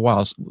takes me a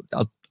while. So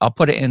I'll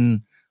put it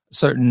in a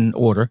certain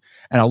order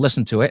and I'll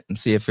listen to it and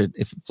see if it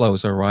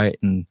flows all right.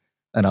 And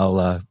then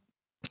I'll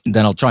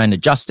try and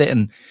adjust it.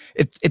 And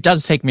it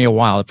does take me a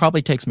while. It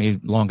probably takes me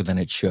longer than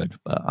it should,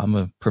 but I'm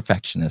a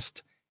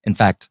perfectionist. In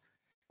fact,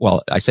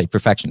 well, I say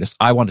perfectionist.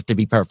 I want it to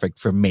be perfect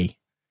for me.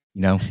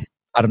 You know,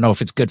 I don't know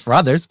if it's good for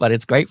others, but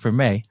it's great for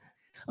me.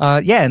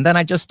 And then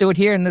I just do it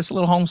here in this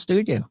little home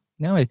studio.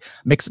 You know, I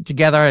mix it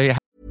together.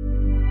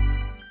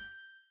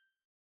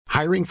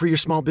 Hiring for your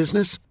small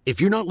business?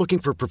 If you're not looking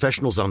for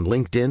professionals on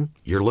LinkedIn,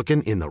 you're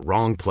looking in the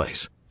wrong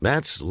place.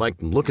 That's like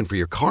looking for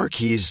your car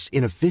keys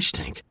in a fish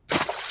tank.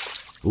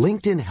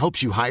 LinkedIn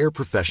helps you hire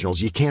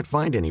professionals you can't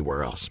find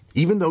anywhere else,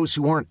 even those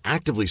who aren't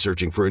actively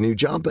searching for a new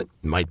job but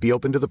might be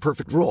open to the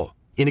perfect role.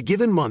 In a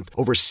given month,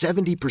 over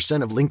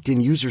 70% of LinkedIn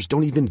users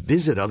don't even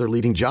visit other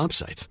leading job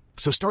sites.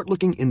 So start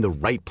looking in the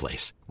right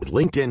place. With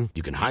LinkedIn,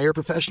 you can hire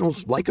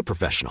professionals like a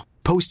professional.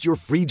 Post your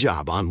free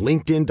job on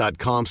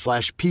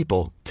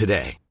linkedin.com/people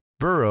today.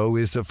 Burrow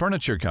is a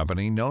furniture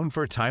company known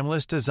for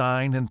timeless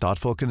design and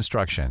thoughtful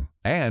construction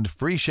and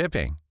free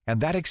shipping, and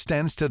that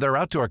extends to their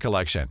outdoor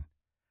collection.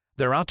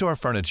 Their outdoor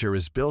furniture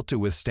is built to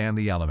withstand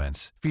the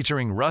elements,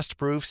 featuring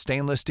rust-proof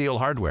stainless steel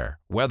hardware,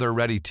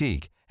 weather-ready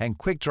teak, and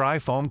quick-dry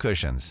foam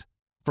cushions.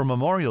 For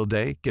Memorial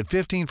Day, get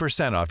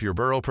 15% off your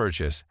Burrow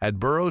purchase at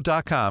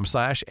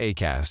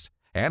burrow.com/acast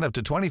and up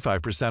to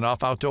 25%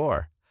 off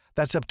outdoor.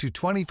 That's up to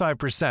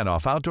 25%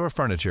 off outdoor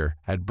furniture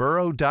at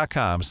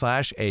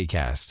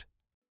burrow.com/acast.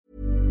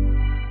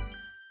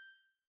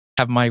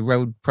 Have my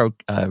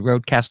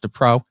Rodecaster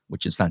Pro,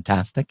 which is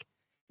fantastic.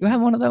 You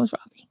have one of those,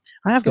 Robbie?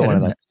 I have got one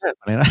of those.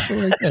 It's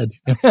really good.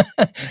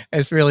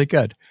 It's really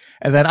good.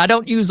 And then I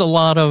don't use a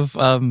lot of,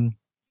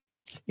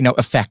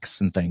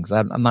 effects and things.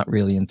 I'm not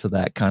really into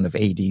that kind of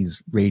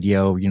 80s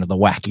radio, the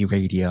wacky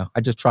radio.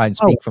 I just try and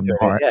speak from the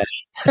heart. Yeah.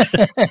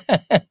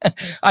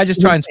 I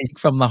just try and speak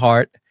from the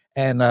heart.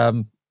 And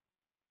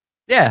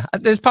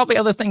there's probably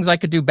other things I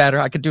could do better.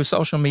 I could do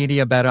social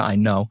media better, I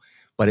know.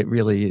 But it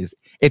really is.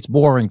 It's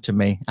boring to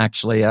me,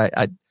 actually.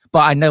 But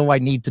I know I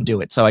need to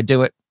do it. So I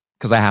do it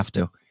because I have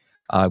to.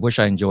 I wish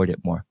I enjoyed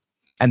it more.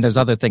 And there's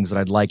other things that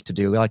I'd like to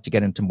do. I like to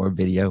get into more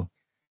video,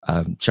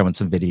 showing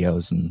some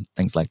videos and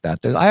things like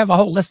that. I have a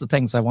whole list of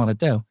things I want to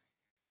do.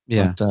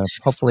 Yeah. But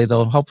hopefully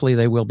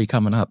they will be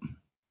coming up.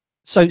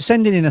 So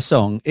sending in a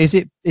song, is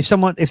it, if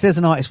there's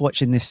an artist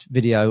watching this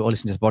video or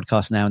listening to the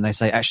podcast now and they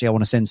say, actually, I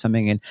want to send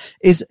something in,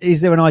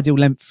 is there an ideal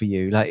length for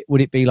you? Like, would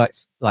it be like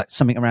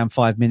something around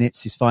 5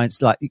 minutes is fine?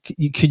 It's like,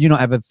 could you not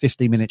have a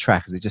 15-minute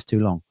track? Is it just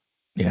too long?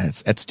 Yeah,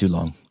 it's too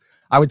long.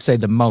 I would say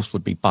the most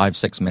would be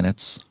 5-6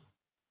 minutes.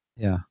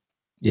 Yeah.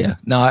 Yeah.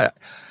 No,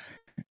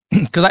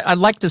 because I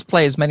like to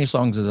play as many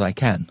songs as I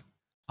can.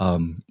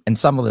 And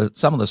some of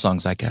the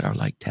songs I get are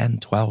like 10,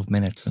 12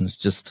 minutes. And it's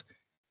just,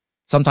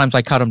 sometimes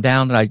I cut them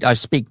down, and I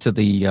speak to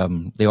the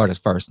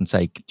artist first and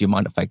say, do you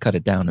mind if I cut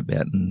it down a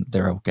bit? And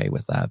they're okay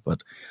with that,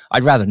 but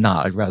I'd rather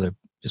not. I'd rather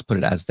just put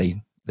it as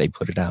they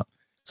put it out.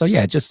 So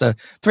yeah, just a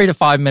 3 to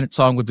 5 minute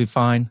song would be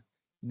fine.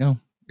 It'd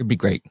be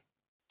great.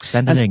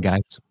 Send it in,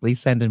 guys. Please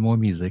send in more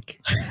music.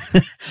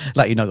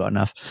 Like you've not got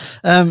enough.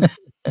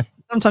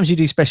 Sometimes you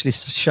do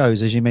specialist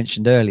shows, as you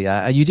mentioned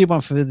earlier. You did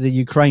one for the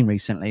Ukraine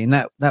recently, and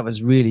that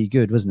was really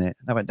good, wasn't it?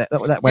 That went down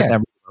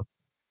really well.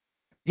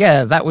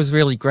 Yeah, that was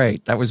really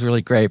great.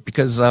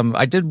 Because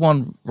I did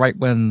one right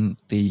when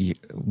the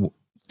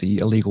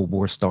illegal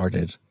war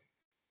started,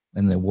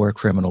 and the war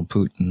criminal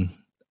Putin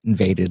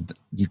invaded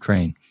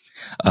Ukraine.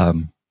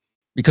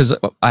 Because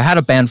I had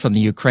a band from the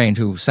Ukraine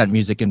who sent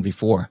music in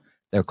before.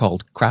 They're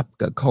called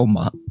Krapka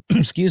Koma.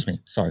 Excuse me.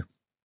 Sorry.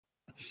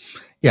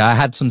 Yeah, I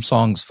had some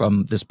songs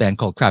from this band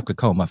called Krapka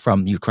Koma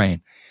from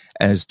Ukraine.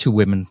 And it's 2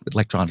 women with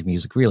electronic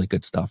music. Really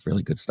good stuff.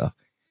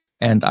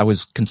 And I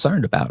was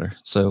concerned about her.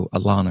 So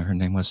Alana, her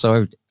name was.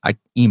 So I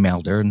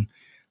emailed her and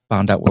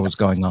found out what was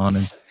going on.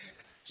 And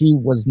she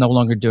was no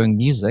longer doing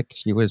music.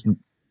 She was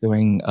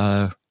doing,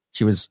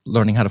 she was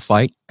learning how to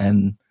fight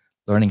and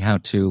learning how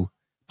to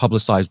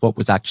publicize what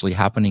was actually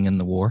happening in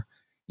the war.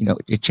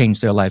 It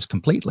changed their lives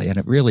completely, and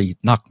it really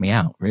knocked me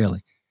out,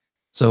 really.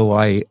 So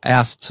I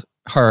asked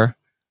her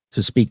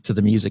to speak to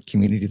the music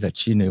community that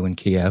she knew in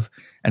Kiev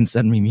and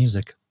send me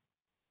music.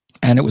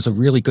 And it was a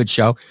really good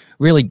show,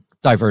 really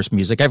diverse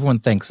music. Everyone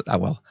thinks,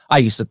 I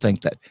used to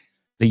think that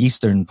the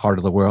eastern part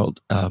of the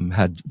world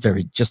had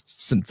very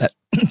just synthetic.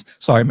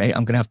 Sorry, mate,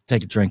 I'm going to have to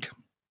take a drink.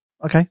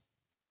 Okay.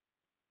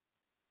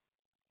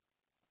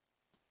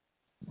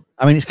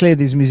 I mean, it's clear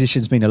these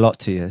musicians mean a lot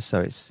to you, so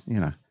it's,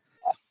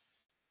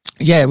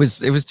 Yeah, it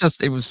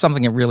was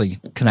something that really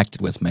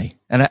connected with me.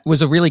 And it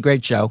was a really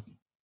great show.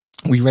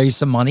 We raised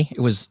some money.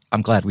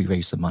 I'm glad we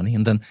raised some money.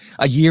 And then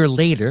a year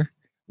later,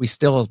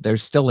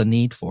 there's still a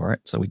need for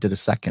it. So we did a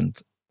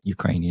second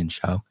Ukrainian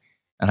show,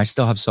 and I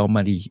still have so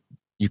many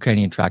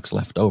Ukrainian tracks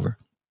left over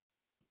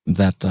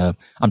that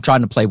I'm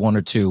trying to play 1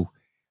 or 2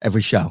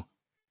 every show,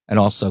 and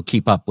also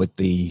keep up with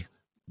the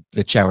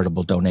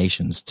charitable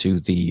donations to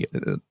the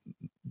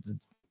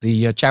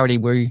charity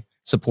we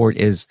support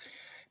is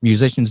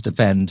Musicians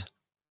Defend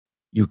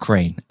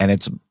Ukraine, and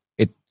it's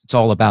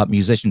all about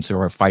musicians who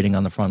are fighting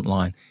on the front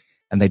line,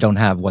 and they don't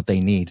have what they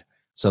need.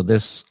 So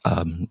this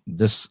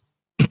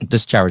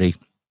charity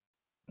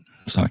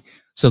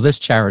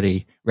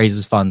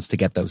raises funds to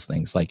get those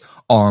things like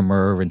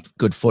armor and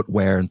good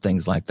footwear and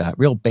things like that.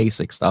 Real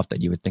basic stuff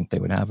that you would think they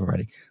would have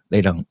already.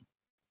 They don't.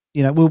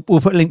 We'll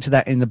put a link to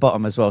that in the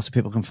bottom as well, so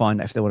people can find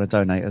that if they want to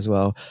donate as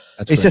well.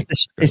 It's just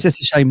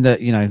a shame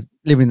that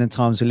living in the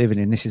times we're living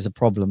in, this is a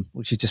problem.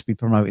 We should just be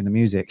promoting the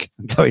music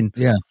and going.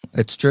 Yeah,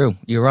 it's true.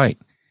 You're right.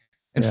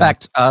 In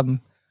fact, do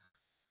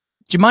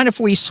you mind if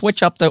we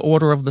switch up the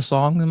order of the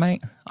song,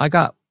 mate? I'd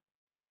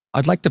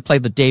like to play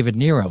the David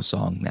Nero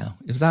song now.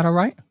 Is that all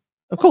right?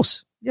 Of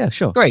course. Yeah,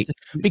 sure. Great.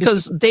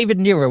 Because David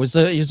Nero is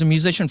a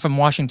musician from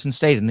Washington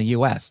State in the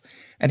U.S.,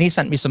 and he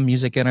sent me some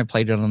music and I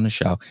played it on the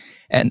show.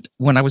 And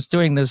when I was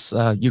doing this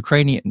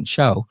Ukrainian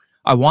show,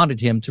 I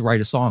wanted him to write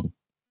a song.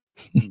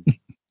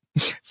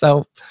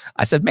 So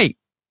I said, mate,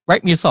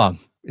 write me a song.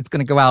 It's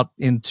going to go out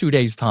in 2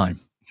 days' time.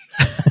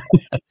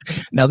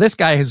 Now, this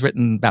guy has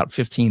written about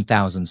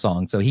 15,000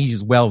 songs, so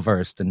he's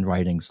well-versed in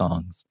writing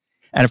songs.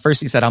 And at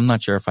first he said, I'm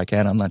not sure if I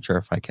can. And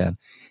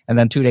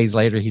then 2 days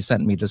later, he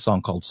sent me this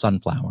song called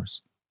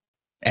Sunflowers.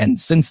 And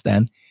since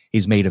then,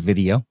 he's made a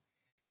video,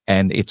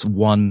 and it's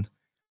won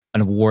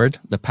an award,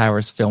 the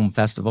Paris Film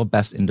Festival,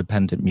 Best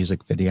Independent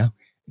Music Video.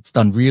 It's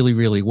done really,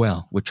 really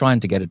well. We're trying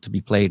to get it to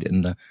be played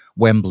in the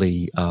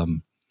Wembley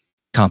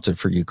concert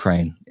for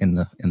Ukraine in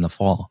the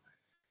fall.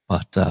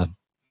 But I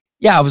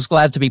was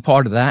glad to be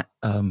part of that.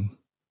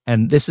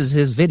 And this is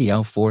his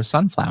video for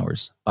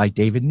Sunflowers by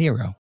David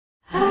Nero.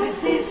 I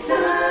see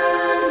sunflowers.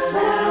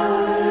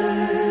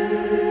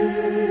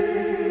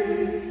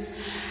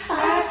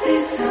 I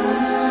see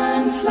sunflowers.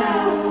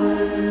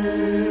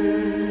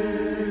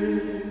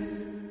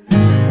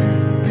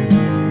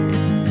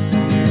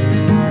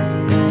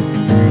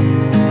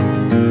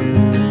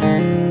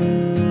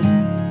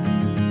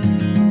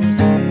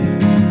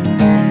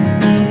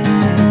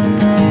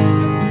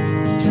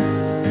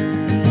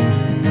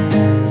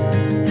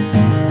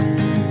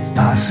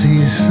 I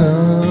see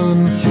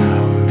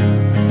sunflowers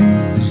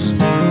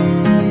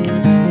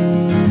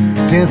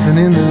dancing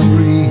in the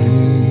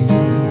breeze.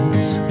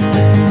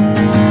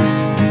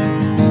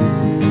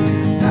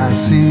 I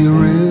see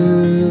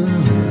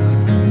rivers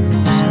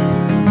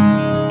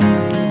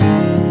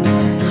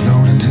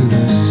flowing to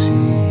the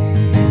sea.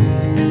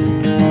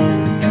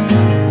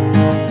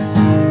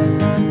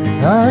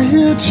 I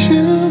hear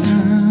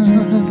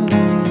children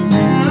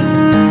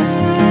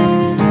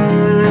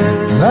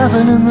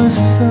laughing in the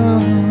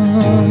sun.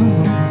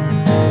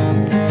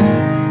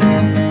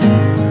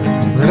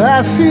 But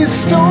I see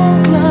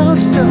storm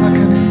clouds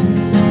darkening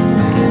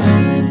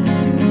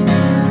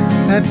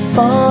at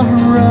far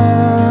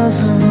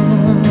horizon.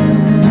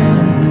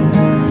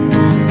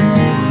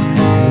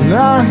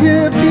 I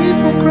hear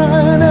people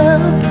crying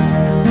out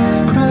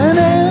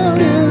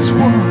is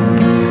one.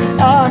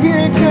 I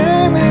hear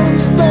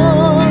cannons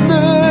thunder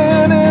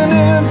and an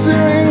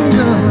answering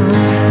gun.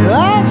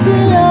 I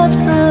see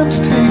lifetimes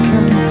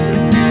taken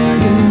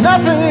and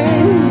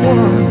nothing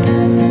won,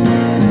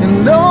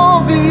 and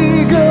all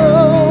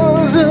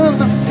because of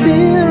the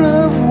fear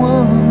of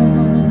one.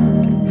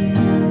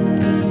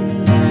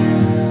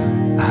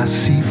 I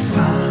see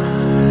fires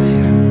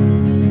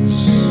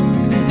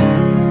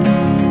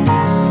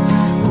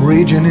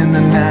raging in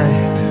the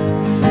night.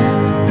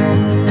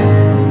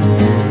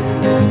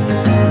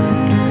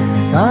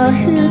 I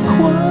hear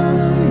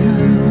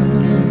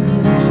choirs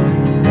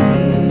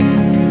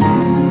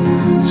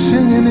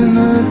singing in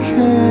the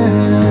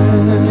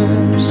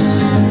camps.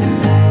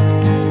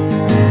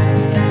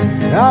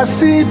 I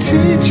see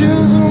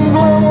teachers and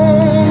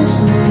plumbers,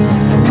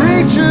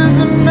 preachers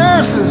and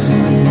nurses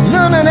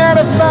learning how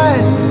to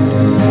fight.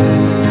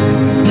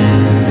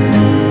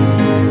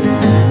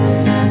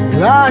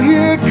 I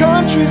hear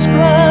countries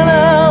crying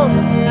out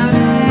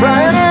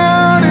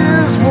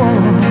is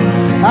one.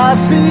 I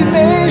see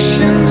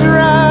nations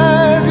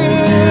rising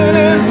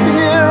and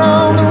fear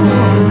on the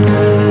run.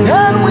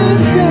 Can we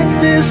take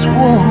this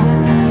war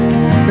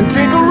and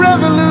take a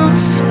resolute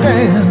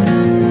stand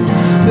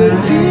that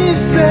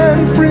peace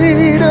and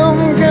freedom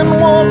can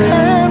walk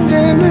hand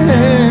in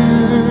hand?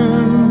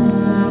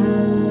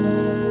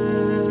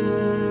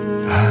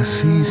 I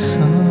see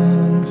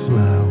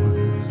sunflowers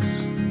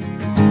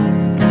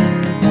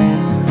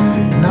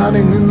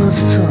nodding in the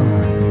sun.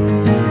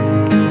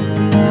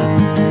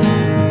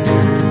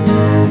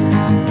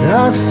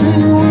 I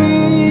see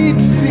wheat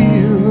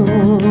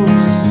fields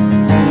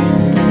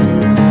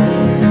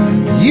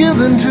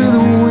yielding to the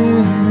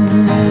wind.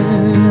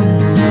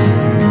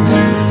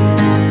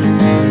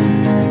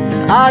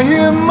 I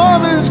hear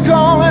mothers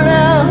calling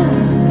out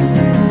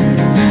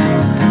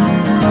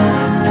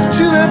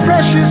to their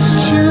precious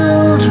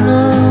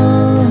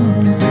children.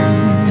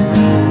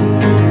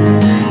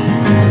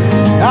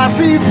 I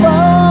see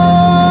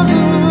fathers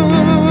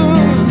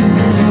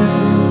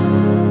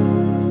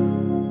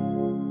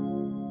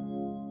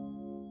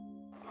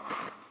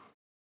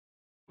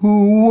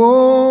who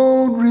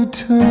won't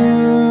return.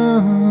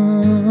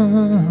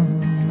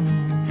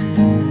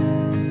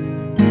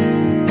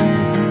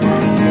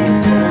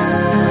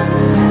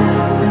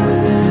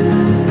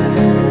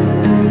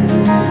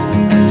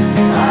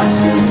 I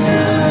see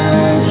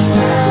sunflowers.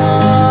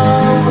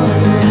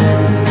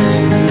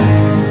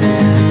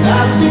 I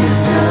see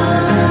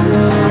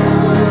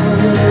sunflowers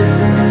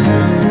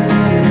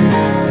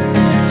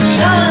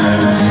shining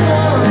in the sun, shining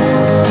in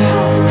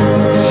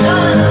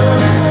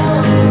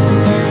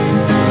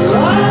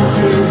the sun. I see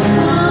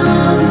sunflowers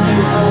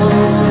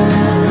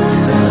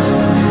shining in the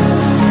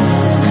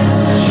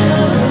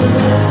sun,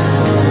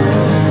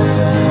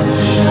 shining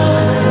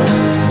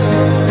in the sun.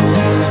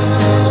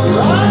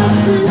 I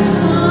see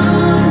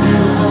sunflowers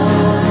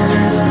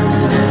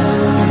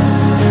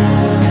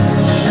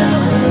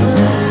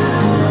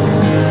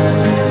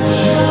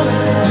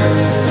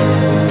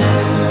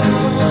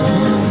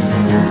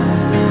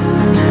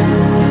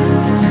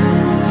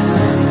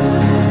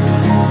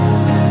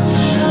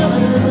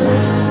shining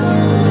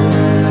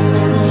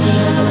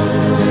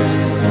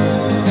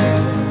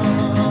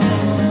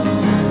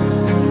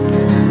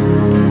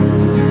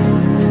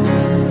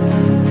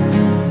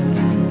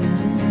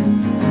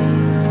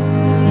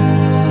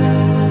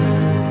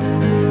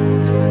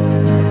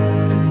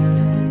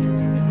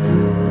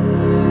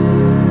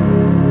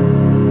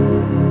the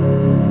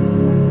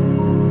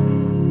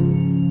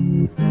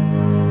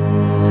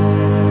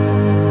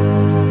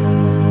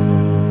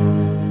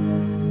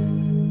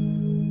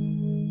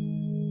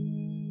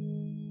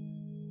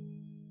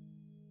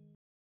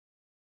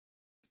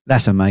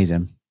That's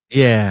amazing.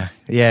 Yeah,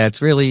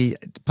 it's really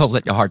it pulls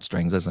at your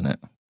heartstrings, isn't it?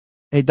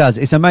 It does.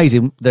 It's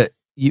amazing that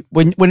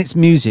when it's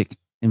music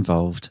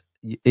involved,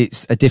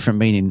 it's a different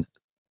meaning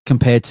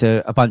compared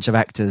to a bunch of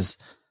actors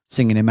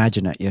singing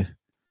 "Imagine" at you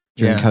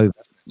during COVID.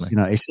 You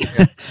know, it's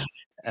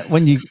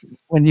when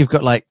you've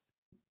got like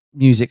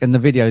music and the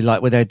video,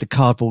 like where they had the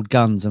cardboard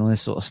guns and all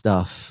this sort of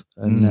stuff,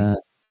 and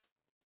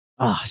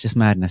it's just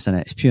madness, isn't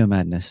it? It's pure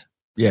madness.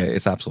 Yeah,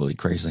 it's absolutely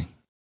crazy,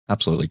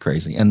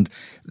 and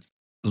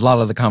a lot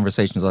of the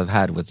conversations I've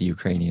had with the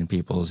Ukrainian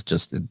people is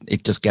just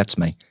it just gets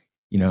me.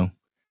 You know,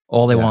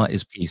 all they want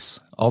is peace.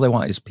 All they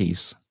want is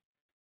peace,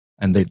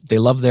 and they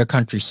love their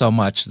country so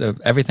much.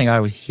 Everything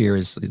I hear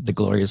is the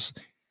glorious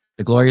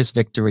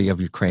victory of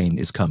Ukraine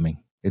is coming.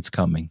 It's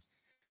coming.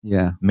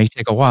 Yeah, it may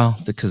take a while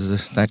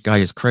because that guy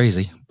is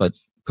crazy, but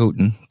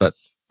Putin. But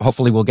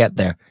hopefully we'll get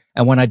there.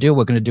 And when I do,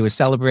 we're going to do a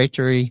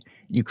celebratory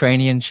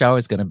Ukrainian show.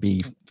 It's going to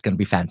be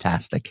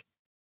fantastic.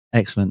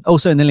 Excellent.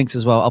 Also in the links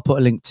as well, I'll put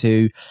a link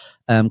to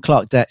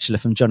Clark Datchler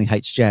from Johnny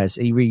Hates Jazz.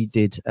 He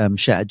redid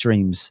Shattered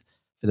Dreams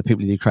for the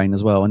people of Ukraine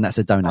as well, and that's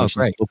a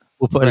donation. So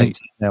we'll put a link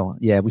to that.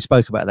 Yeah, we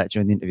spoke about that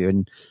during the interview,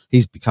 and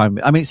he's become.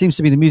 I mean, it seems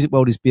to be the music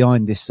world is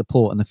behind this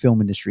support, and the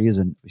film industry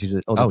isn't, which is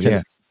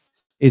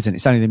isn't.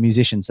 It's only the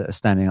musicians that are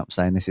standing up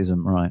saying this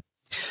isn't right.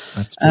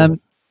 That's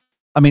true.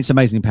 I mean, it's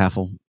amazingly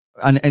powerful,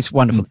 and it's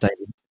wonderful that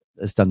David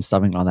has done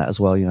something like that as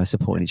well.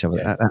 Supporting each other.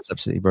 Yeah. That's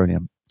absolutely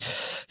brilliant.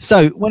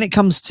 So, when it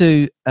comes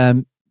to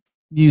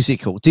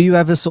musical, do you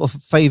have a sort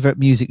of favorite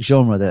music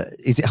genre?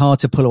 Is it hard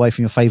to pull away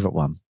from your favorite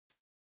one?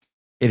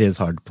 It is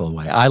hard to pull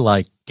away. I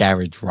like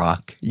garage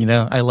rock,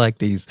 I like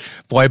these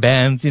boy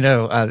bands,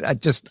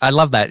 I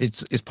love that.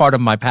 It's part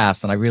of my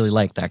past, and I really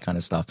like that kind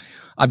of stuff.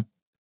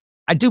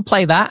 I do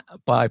play that,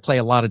 but I play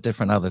a lot of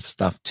different other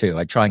stuff too.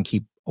 I try and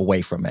keep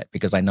away from it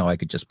because I know I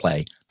could just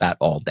play that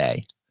all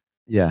day.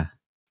 Yeah.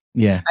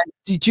 Yeah.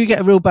 And do you get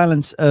a real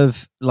balance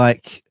of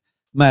like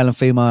male and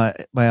female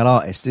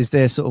artists? Is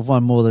there sort of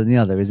one more than the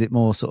other? Is it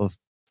more sort of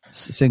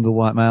single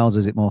white males?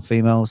 Is it more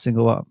female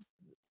single white?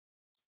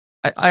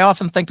 I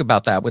often think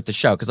about that with the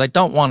show because I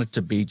don't want it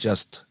to be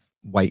just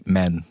white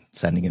men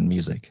sending in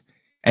music,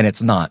 and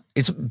it's not.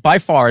 It's by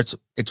far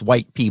it's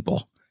white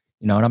people,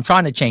 and I'm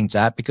trying to change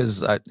that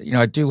because I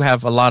do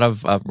have a lot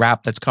of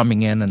rap that's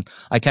coming in, and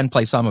I can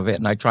play some of it,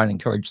 and I try and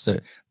encourage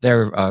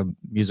their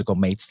musical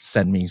mates to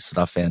send me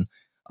stuff in.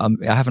 I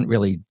haven't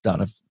really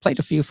done. I've played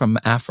a few from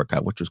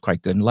Africa, which was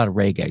quite good, and a lot of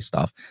reggae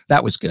stuff.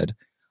 That was good,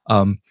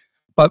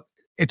 but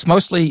it's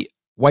mostly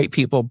white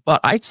people.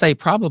 But I'd say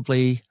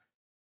probably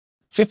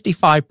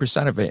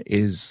 55% of it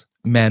is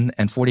men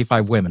and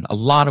 45 women. A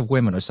lot of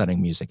women are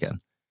sending music in,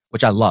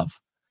 which I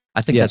love.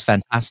 I think that's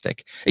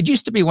fantastic. It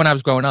used to be when I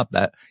was growing up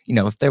that,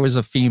 if there was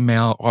a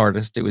female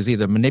artist, it was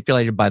either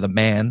manipulated by the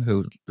man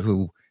who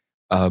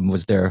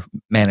was their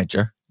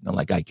manager,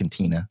 like Ike and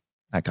Tina,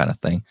 that kind of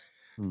thing.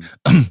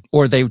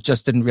 Or they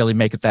just didn't really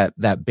make it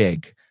that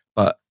big.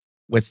 But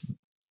with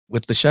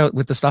the show,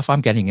 with the stuff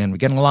I'm getting in, we're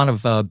getting a lot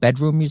of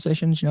bedroom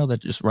musicians,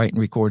 that just write and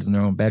record in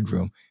their own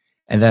bedroom.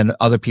 And then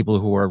other people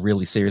who are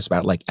really serious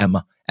about it, like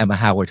Emma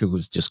Howard, who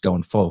was just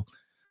going full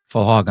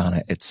hog on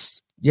it.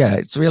 It's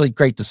really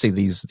great to see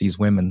these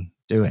women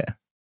do it.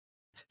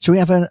 Should we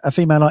have a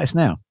female artist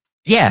now?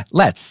 Yeah,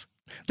 let's.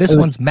 This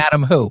one's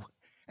Madam Who,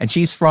 and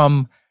she's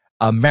from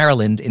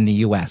Maryland in the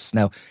U.S.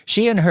 Now,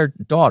 she and her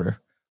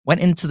daughter went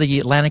into the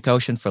Atlantic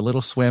Ocean for a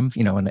little swim,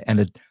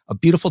 and a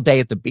beautiful day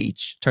at the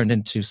beach turned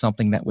into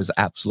something that was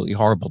absolutely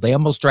horrible. They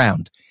almost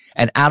drowned.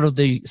 And out of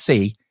the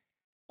sea,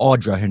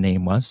 Audra, her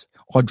name was,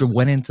 Audra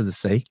went into the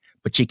sea,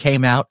 but she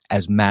came out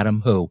as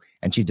Madam Who,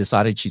 and she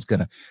decided she's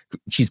gonna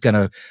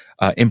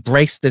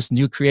embrace this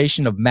new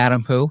creation of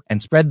Madam Who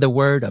and spread the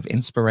word of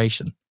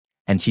inspiration.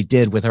 And she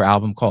did with her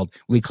album called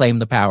Reclaim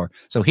the Power.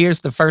 So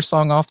here's the first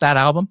song off that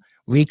album,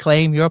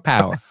 Reclaim Your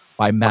Power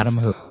by Madam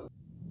Who.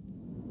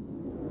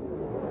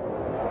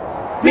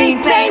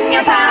 Reclaim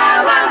your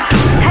power.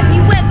 Have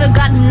you ever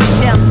gotten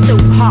down so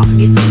hard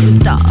you see the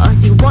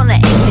stars? You wanna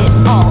end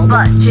it all,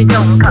 but you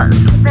don't,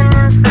 cause something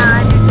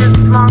inside you just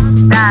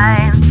won't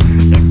die.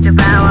 It's too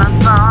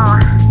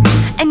powerful,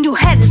 and your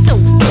head is so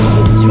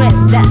full of dread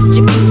that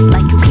you feel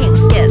like you can't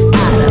get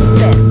out of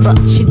bed, but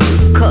you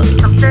do, cause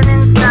something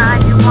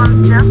inside you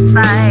wants to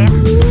fight,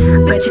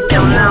 but you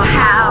don't know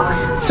how.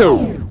 So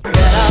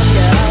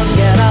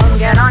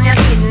get on your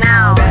feet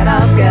now. Get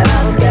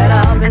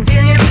up, and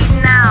feel your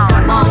beat now.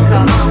 Come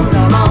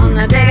on,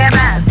 now take a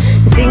breath.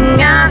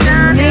 Sing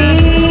after me.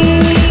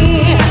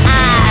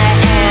 I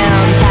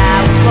am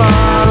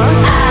powerful.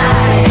 And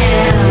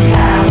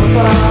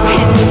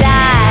I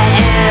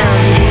am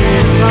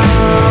beautiful.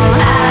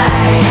 And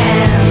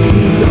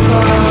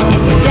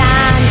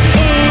I'm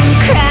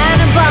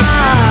incredible.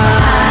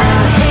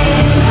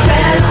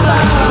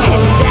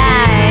 And I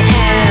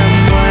am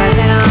worth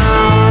it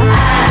all.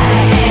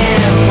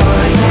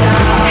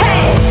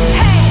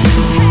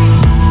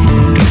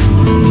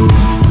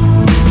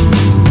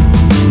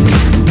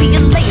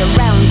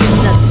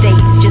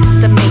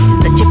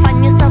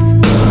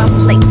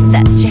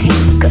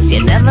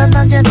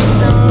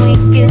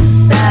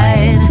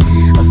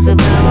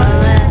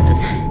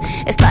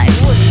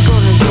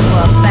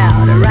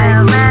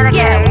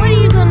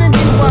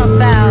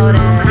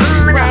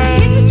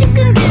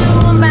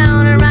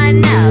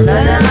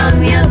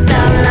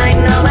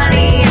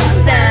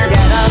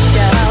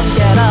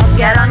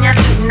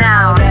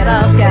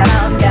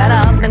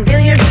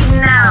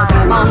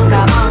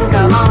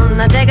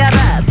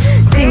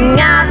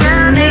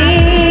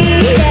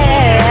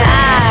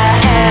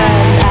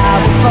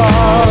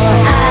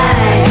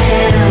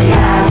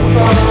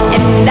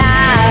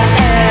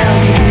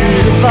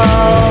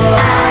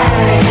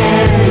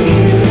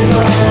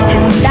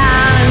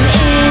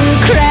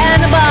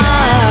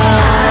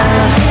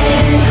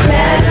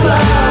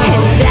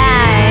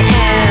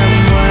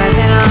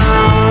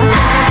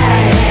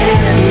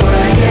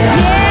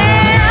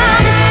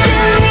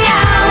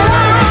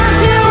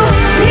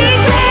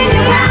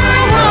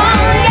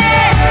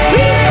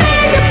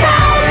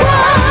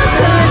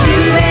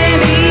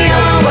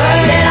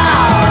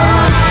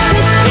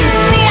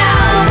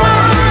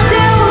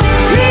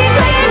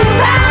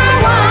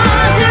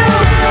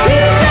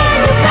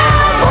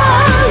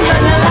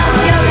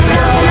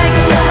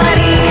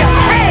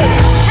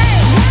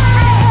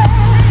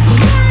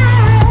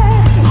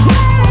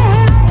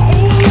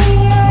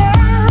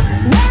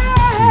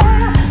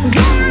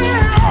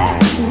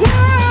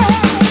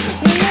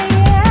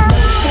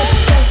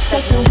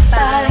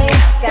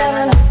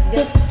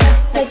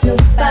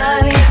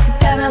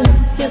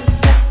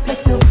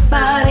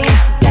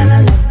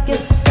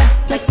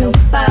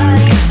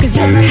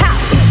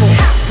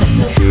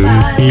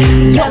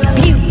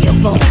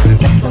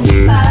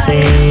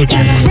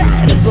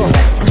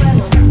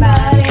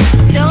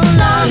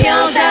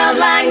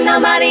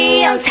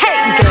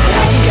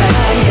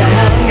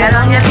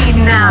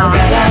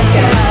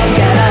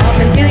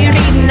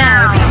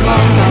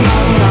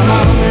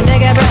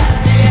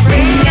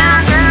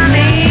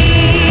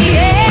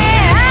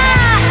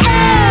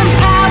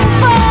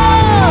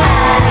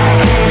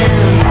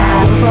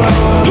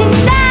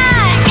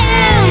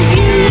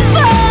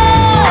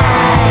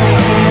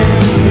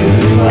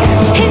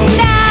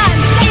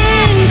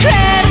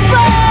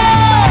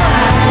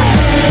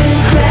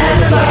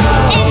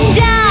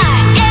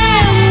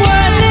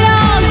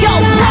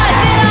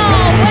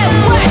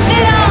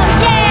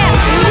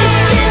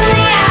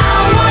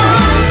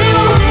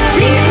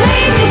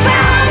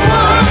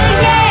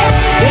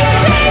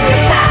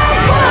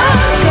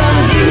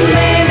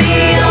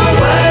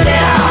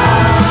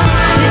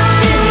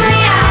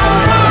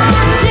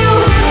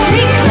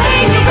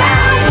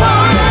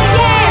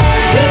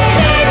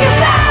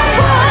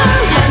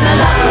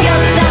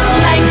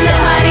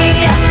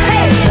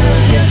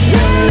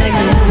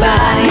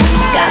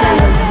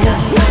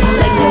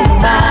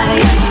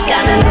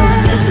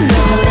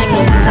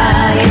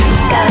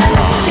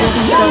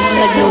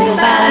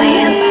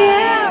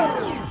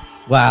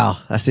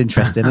 that's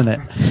interesting, isn't it?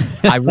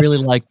 I really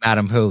like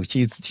Madam Who.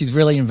 She's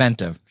really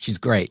inventive. She's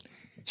great.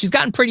 She's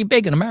gotten pretty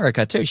big in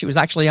America too. She was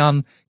actually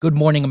on Good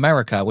Morning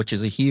America, which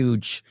is a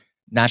huge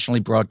nationally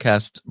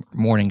broadcast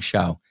morning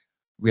show.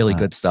 Really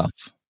good stuff.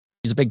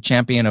 She's a big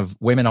champion of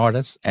women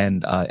artists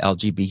and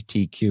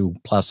LGBTQ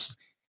plus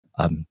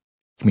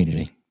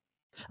community.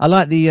 I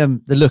like the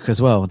look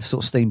as well, the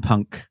sort of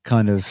steampunk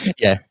kind of.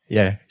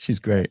 Yeah, she's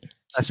great.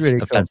 That's really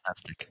cool.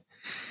 Fantastic.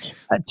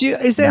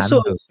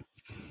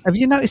 Have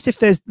you noticed if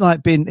there's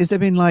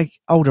been like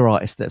older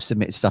artists that have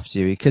submitted stuff to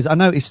you? Because I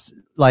noticed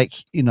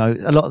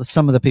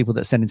some of the people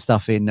that are sending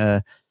stuff in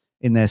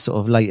their sort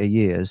of later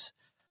years.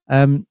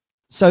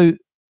 So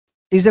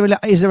is there an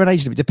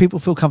age limit? Do people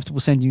feel comfortable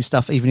sending you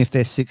stuff even if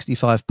they're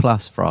 65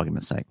 plus, for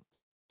argument's sake?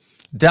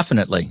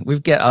 Definitely.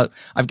 I've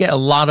got a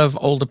lot of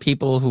older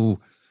people who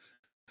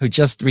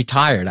just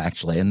retired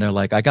actually, and they're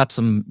like, I've got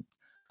some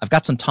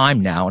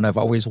time now, and I've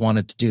always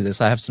wanted to do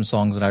this. I have some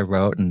songs that I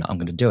wrote, and I'm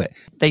going to do it.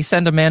 They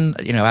send them in,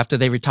 after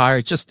they retire.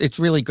 It's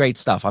really great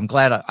stuff. I'm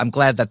glad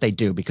that they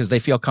do, because they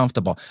feel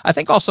comfortable. I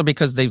think also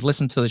because they've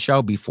listened to the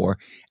show before,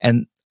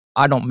 and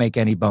I don't make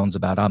any bones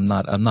about it. I'm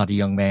not a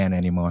young man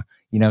anymore,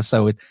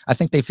 So I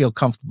think they feel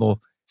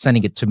comfortable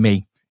sending it to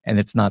me, and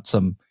it's not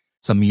some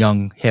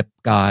young hip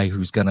guy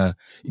who's gonna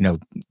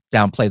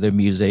downplay their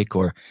music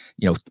or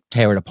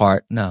tear it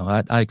apart.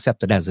 No, I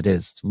accept it as it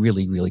is. It's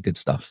really, really good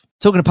stuff.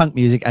 Talking of punk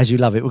music, as you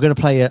love it, we're going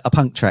to play a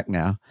punk track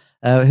now.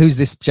 Who's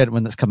this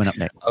gentleman that's coming up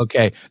next?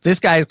 Okay, this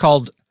guy is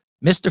called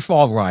Mr.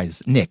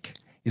 Fallrise, Nick.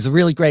 He's a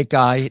really great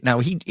guy. Now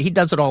he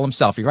does it all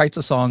himself. He writes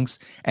the songs,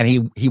 and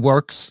he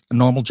works a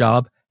normal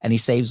job, and he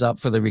saves up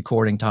for the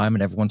recording time,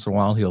 and every once in a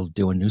while he'll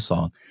do a new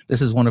song.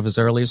 This is one of his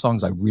earlier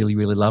songs. I really,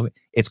 really love it.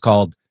 It's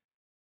called,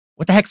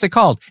 what the heck's it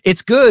called?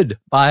 It's Good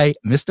by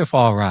Mr.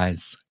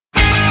 Fallrise.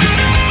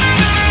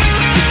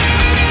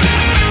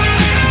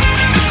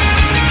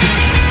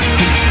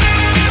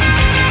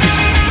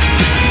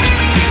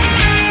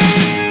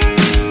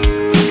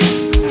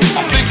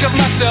 Of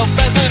myself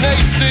as an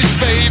 80s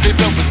baby,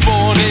 but was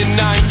born in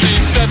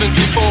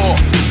 1974.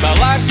 My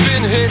life's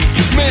been hit,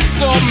 miss,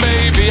 or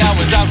maybe I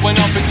was out when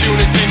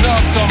opportunity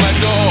knocked on my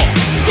door.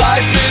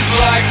 Life is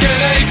like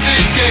an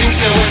 80s game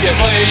show. If you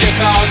play your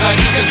cards right,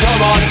 you can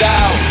come on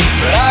down.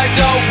 But I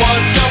don't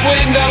want to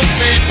win no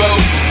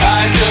speedboat,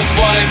 I just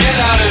want to get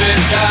out of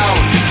this town.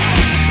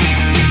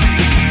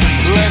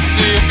 Let's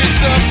see if it's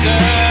up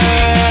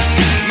there.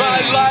 My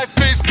life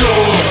is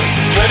good,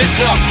 but it's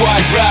not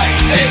quite right.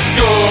 It's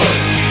good,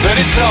 but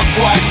it's not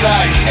quite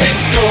right.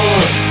 It's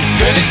good,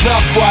 but it's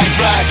not quite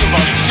right.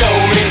 Somebody show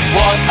me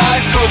what I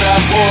could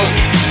have won.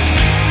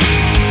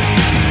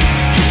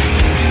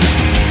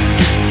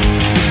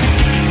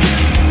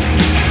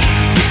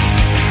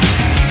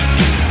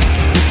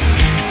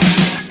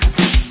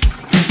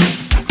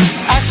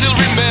 I still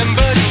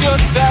remember,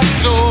 shut that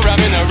door. I'm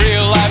in a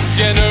real life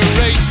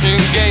generation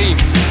game.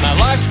 My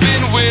life's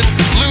been win,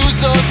 lose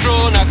or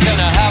draw. Now can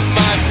I have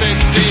my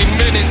 15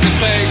 minutes of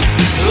fame?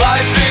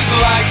 Life is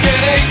like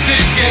an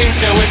 80s game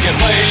show. If you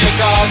play your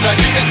cards right,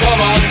 you can come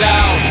on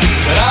down.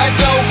 But I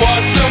don't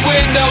want to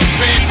win no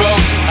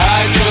speedboat,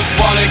 I just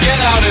want to get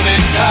out of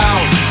this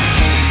town.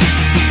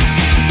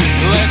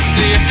 Let's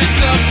see if it's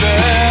up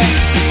there.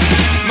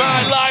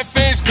 My life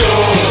is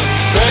good,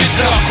 but it's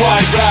not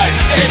quite right.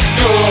 It's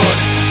good,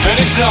 but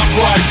it's not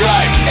quite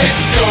right.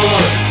 It's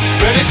good,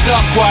 but it's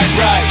not quite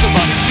right.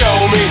 Somebody show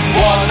me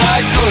what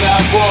I could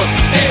have won.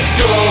 It's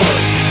good,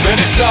 but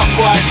it's not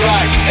quite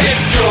right.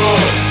 It's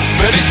good,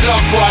 but it's not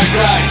quite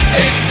right.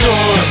 It's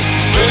good,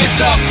 but it's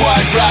not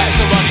quite right.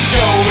 Somebody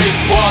show me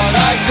what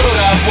I could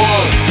have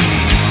won.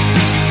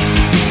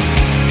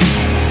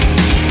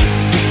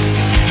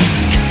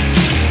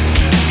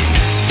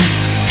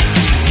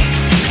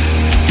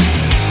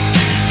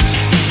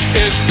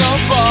 Is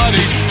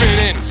somebody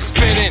spinning,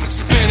 spinning,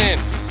 spinning,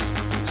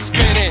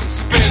 spinning,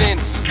 spinning,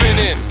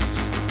 spinning,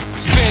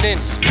 spinning,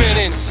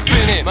 spinning,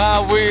 spinning my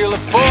wheel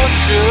of fortune?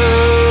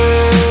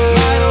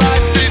 My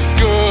life is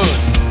good,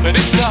 but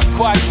it's not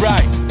quite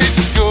right.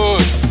 It's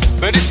good,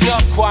 but it's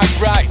not quite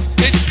right.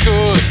 It's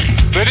good,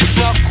 but it's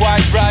not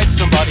quite right.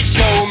 Somebody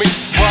show me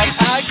what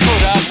I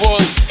could have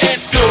won.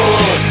 It's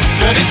good,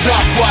 but it's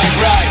not quite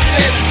right.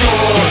 It's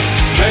good,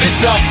 but it's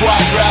not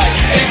quite right.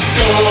 It's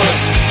good,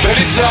 but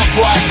it's not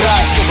quite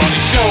right. Somebody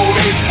show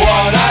me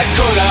what I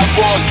could have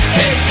won.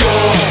 It's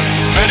good,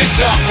 but it's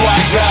not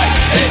quite right.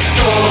 It's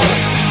good,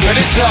 but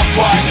it's not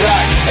quite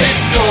right.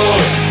 It's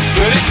good,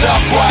 but it's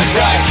not quite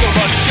right.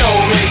 Somebody show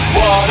me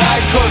what I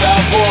could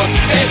have won.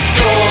 It's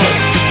good,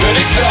 but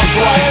it's not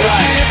quite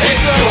right.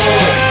 It's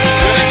good,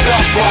 but it's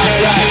not quite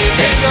right.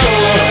 It's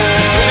good,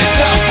 but it's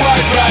not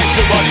quite right.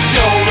 Somebody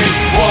show me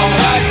what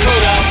I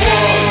could have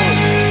won.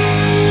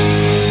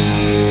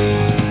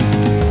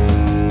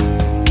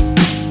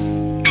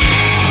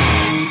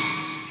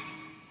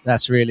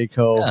 That's really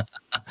cool.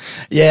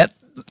 Yeah.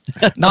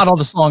 Not all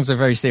the songs are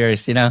very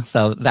serious,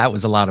 so that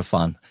was a lot of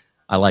fun.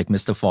 I like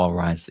Mr.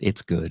 Fallrise.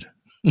 It's good.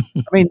 I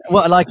mean,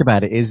 what I like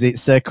about it is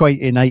it's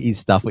equating 80s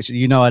stuff, which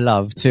I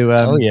love, to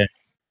oh yeah,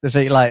 the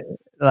thing like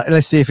Like,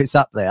 let's see if it's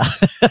up there.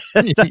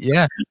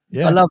 Yeah.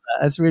 I love that.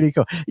 That's really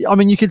cool. I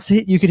mean, you could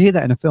hear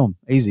that in a film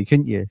easy,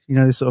 couldn't you? You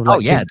know, this sort of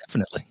like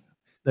definitely.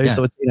 those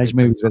sort of teenage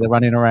movies where they're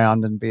running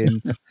around and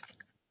being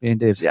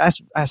divs. Yeah,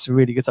 that's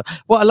really good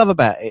stuff. What I love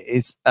about it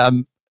is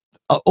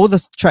all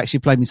the tracks you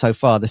played me so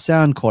far, the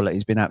sound quality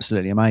has been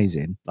absolutely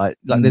amazing. Like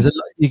there's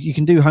you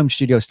can do home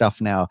studio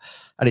stuff now,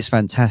 and it's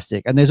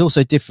fantastic. And there's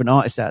also different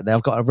artists out there.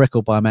 I've got a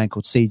record by a man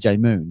called CJ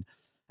Moon,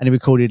 and he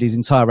recorded his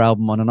entire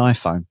album on an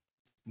iPhone.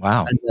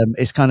 Wow. And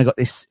it's kind of got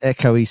this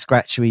echoey,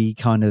 scratchy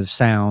kind of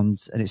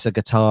sound, and it's a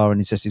guitar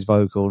and it's just his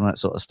vocal and that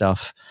sort of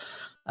stuff.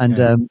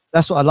 And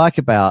that's what I like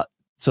about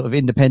sort of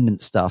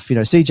independent stuff. You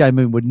know, CJ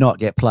Moon would not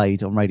get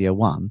played on Radio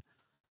 1.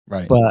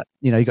 Right. But,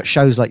 you know, you've got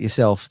shows like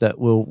yourself that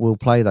will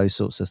play those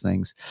sorts of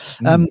things.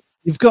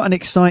 You've got an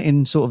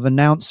exciting sort of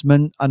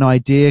announcement, an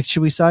idea,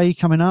 should we say,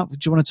 coming up. Do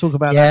you want to talk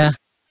about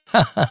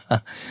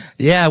that?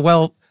 Yeah,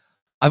 well,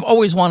 I've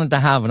always wanted to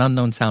have an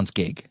Unknown Sounds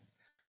gig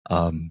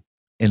in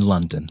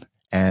London,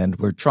 and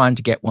we're trying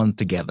to get one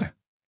together.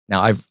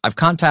 Now, I've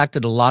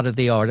contacted a lot of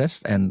the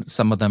artists, and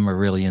some of them are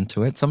really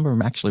into it. Some of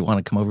them actually want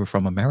to come over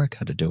from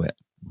America to do it.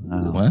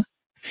 Wow.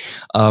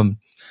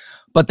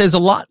 But there's a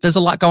lot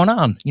going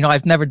on. You know,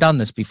 I've never done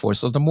this before.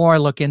 So the more I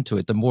look into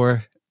it, the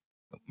more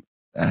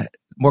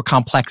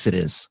complex it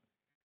is.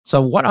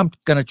 So what I'm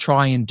going to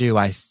try and do,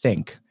 I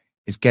think,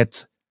 is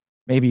get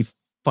maybe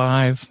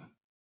 4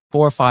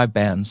 or 5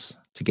 bands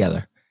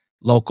together,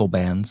 local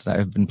bands that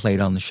have been played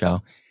on the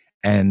show,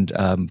 and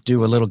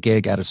do a little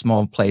gig at a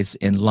small place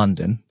in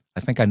London. I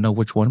think I know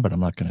which one, but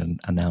I'm not going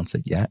to announce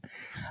it yet.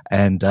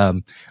 And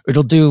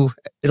it'll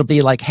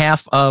be like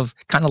half of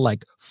kind of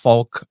like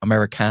folk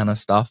Americana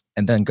stuff,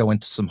 and then go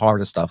into some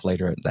harder stuff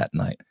later that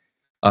night.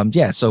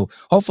 So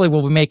hopefully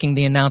we'll be making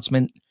the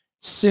announcement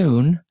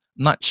soon.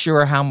 I'm not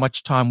sure how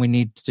much time we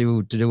need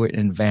to do it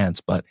in advance,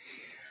 but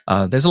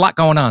there's a lot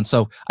going on.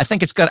 So I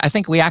think it's good. I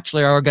think we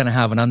actually are going to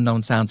have an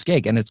Unknown Sounds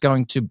gig, and it's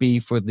going to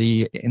be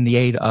in the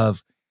aid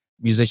of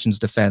Musicians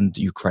Defend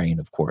Ukraine,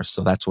 of course.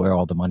 So that's where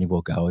all the money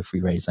will go if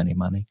we raise any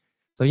money.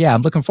 So yeah,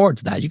 I'm looking forward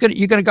to that.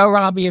 You're gonna go,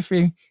 Robbie, if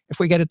we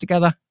get it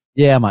together?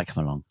 Yeah, I might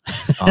come along.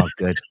 Oh,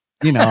 good.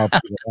 You know,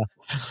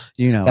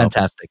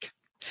 Fantastic.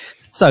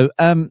 So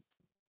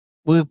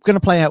we're going to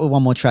play out with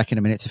one more track in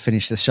a minute to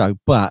finish the show.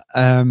 But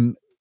in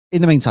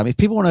the meantime, if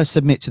people want to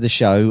submit to the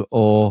show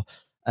or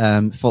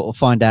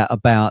find out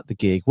about the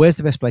gig, where's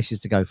the best places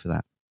to go for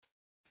that?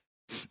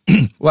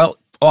 Well,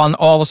 on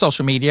all the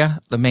social media,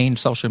 the main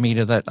social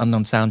media that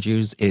Unknown Sounds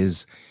use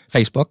is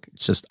Facebook.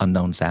 It's just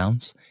Unknown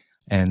Sounds.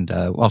 And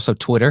also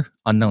Twitter,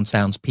 Unknown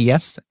Sounds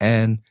PS.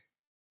 And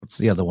what's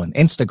the other one?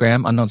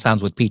 Instagram, Unknown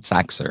Sounds with Pete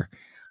Saxer.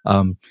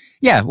 I'm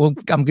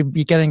going to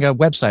be getting a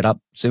website up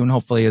soon,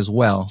 hopefully, as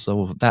well.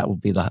 So that will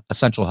be the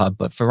essential hub.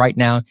 But for right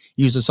now,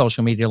 use the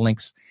social media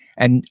links.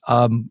 And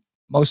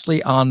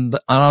mostly and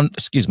on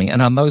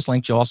those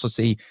links, you'll also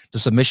see the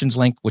submissions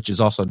link, which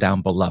is also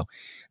down below.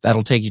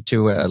 That'll take you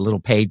to a little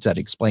page that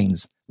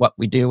explains what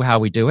we do, how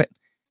we do it,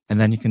 and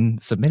then you can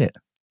submit it.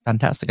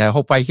 Fantastic. I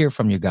hope I hear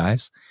from you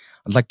guys.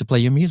 I'd like to play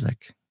your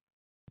music.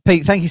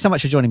 Pete, thank you so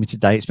much for joining me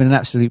today. It's been an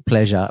absolute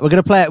pleasure. We're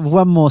going to play it with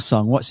one more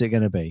song. What's it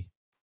going to be?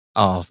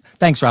 Oh,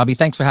 thanks, Robbie.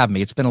 Thanks for having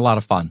me. It's been a lot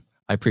of fun.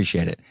 I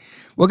appreciate it.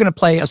 We're going to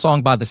play a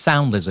song by the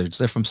Sound Lizards.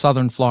 They're from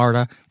Southern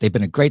Florida. They've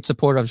been a great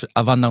supporter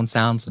of Unknown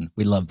Sounds, and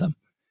we love them.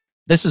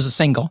 This is a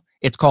single.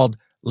 It's called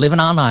Living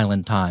on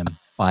Island Time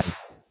by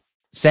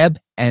Seb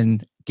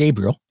and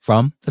Gabriel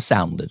from the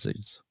Sound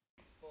Lizards.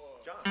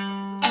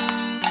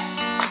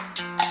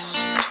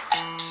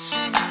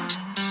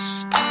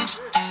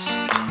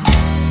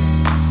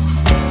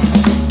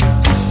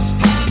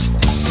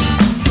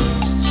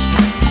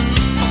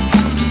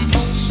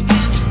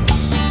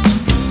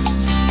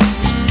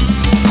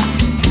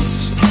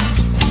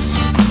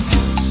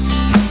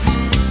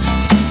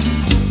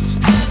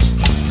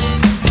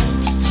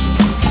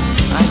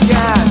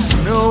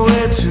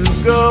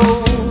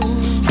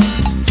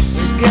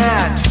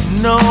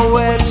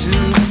 Nowhere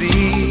to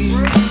be.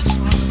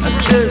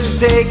 I'm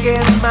just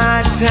taking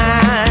my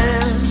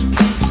time,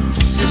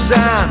 'cause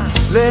I'm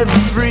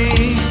living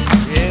free,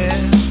 yeah.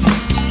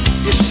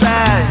 Yes,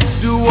 I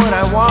do what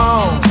I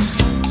want,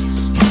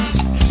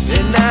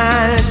 and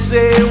I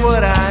say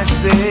what I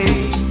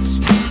say.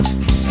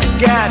 I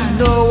got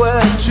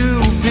nowhere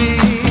to be,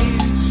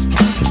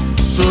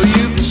 so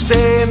you can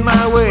stay in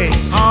my way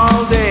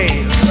all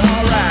day.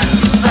 Alright,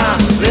 'cause I'm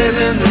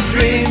living the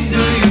dream,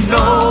 do you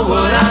know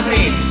what I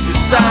mean?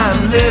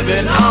 I'm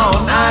living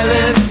on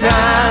island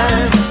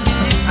time.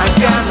 I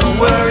got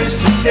no worries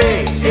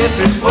today. If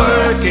it's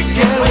work, it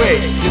can't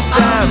wait. Yes,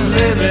 I'm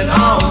living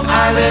on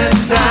island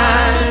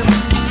time.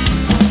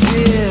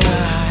 Yeah,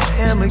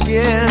 I am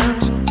again,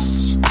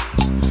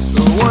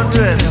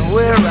 wondering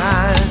where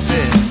I've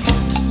been.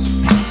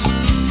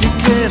 You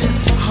can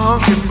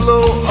honk and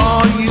blow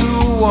all you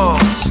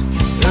want,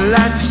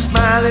 like just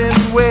smiling,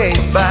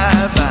 wave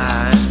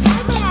bye-bye.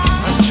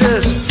 I'm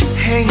just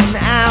hanging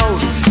out.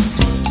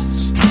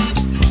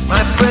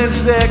 My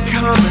friends, they're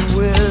coming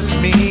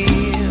with me.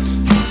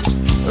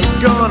 We're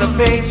gonna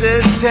paint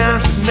the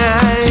town tonight.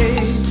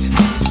 night.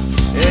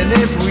 And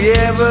if we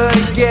ever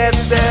get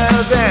there,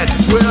 then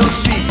we'll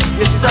see.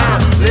 Yes,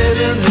 I'm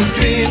living the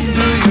dream,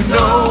 do you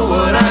know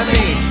what I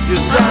mean?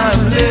 Yes, I'm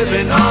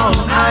living on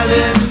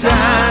island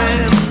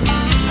time.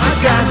 I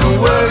got no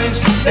worries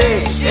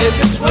today, if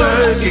it's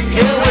work, it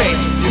can't wait.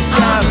 Yes,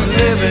 I'm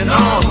living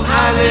on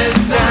island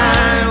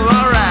time,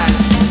 alright.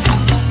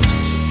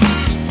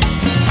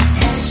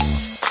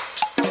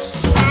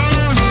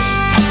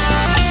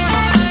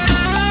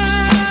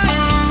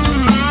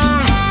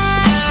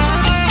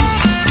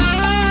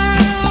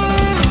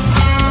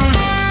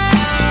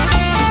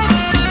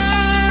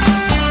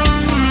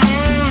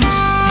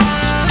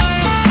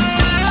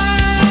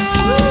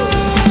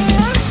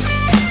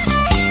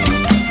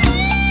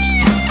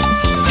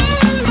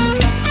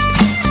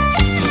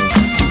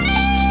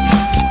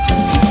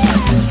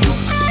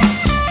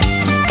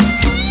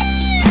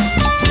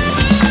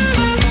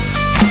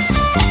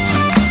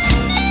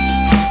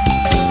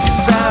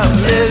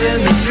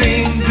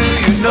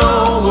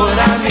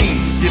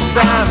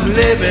 I'm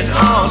living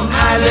on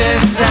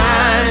island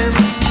time.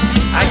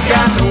 I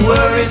got no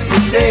worries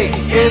today,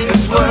 if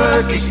it's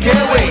work, it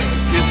can't wait.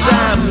 Yes,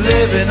 I'm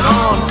living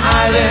on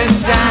island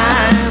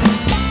time.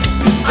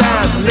 Yes,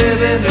 I'm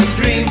living a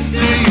dream,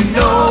 do you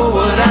know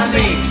what I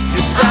mean?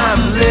 Yes,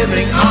 I'm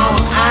living on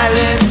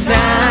island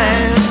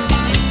time.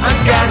 I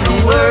got no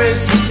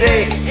worries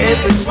today,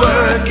 if it's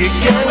work, it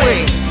can't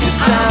wait.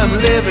 Yes, I'm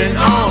living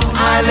on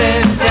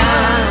island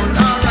time.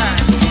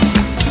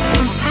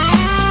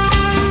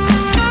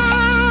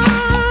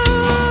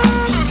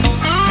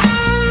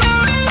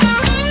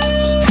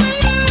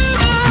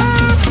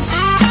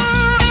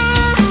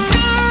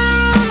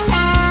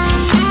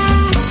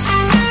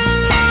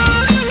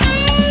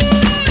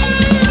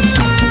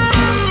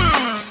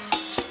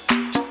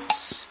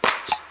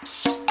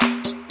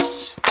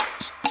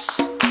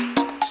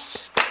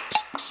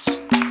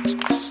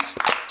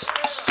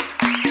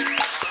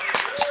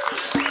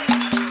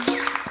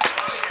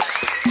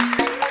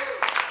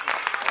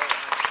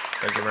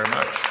 Thank you very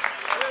much.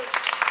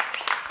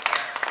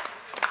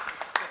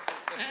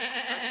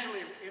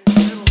 Actually, in the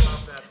middle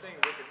of that thing,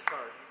 we could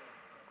start.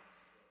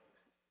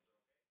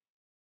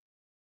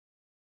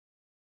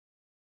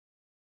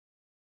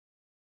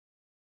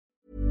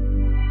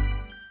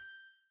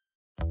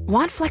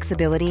 Want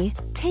flexibility?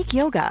 Take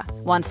yoga.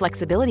 Want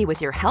flexibility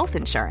with your health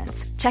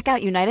insurance? Check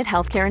out United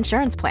Healthcare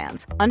Insurance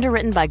Plans.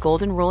 Underwritten by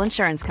Golden Rule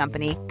Insurance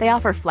Company, they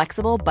offer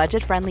flexible,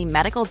 budget-friendly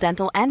medical,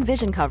 dental, and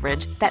vision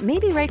coverage that may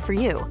be right for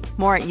you.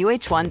 More at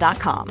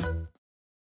uh1.com.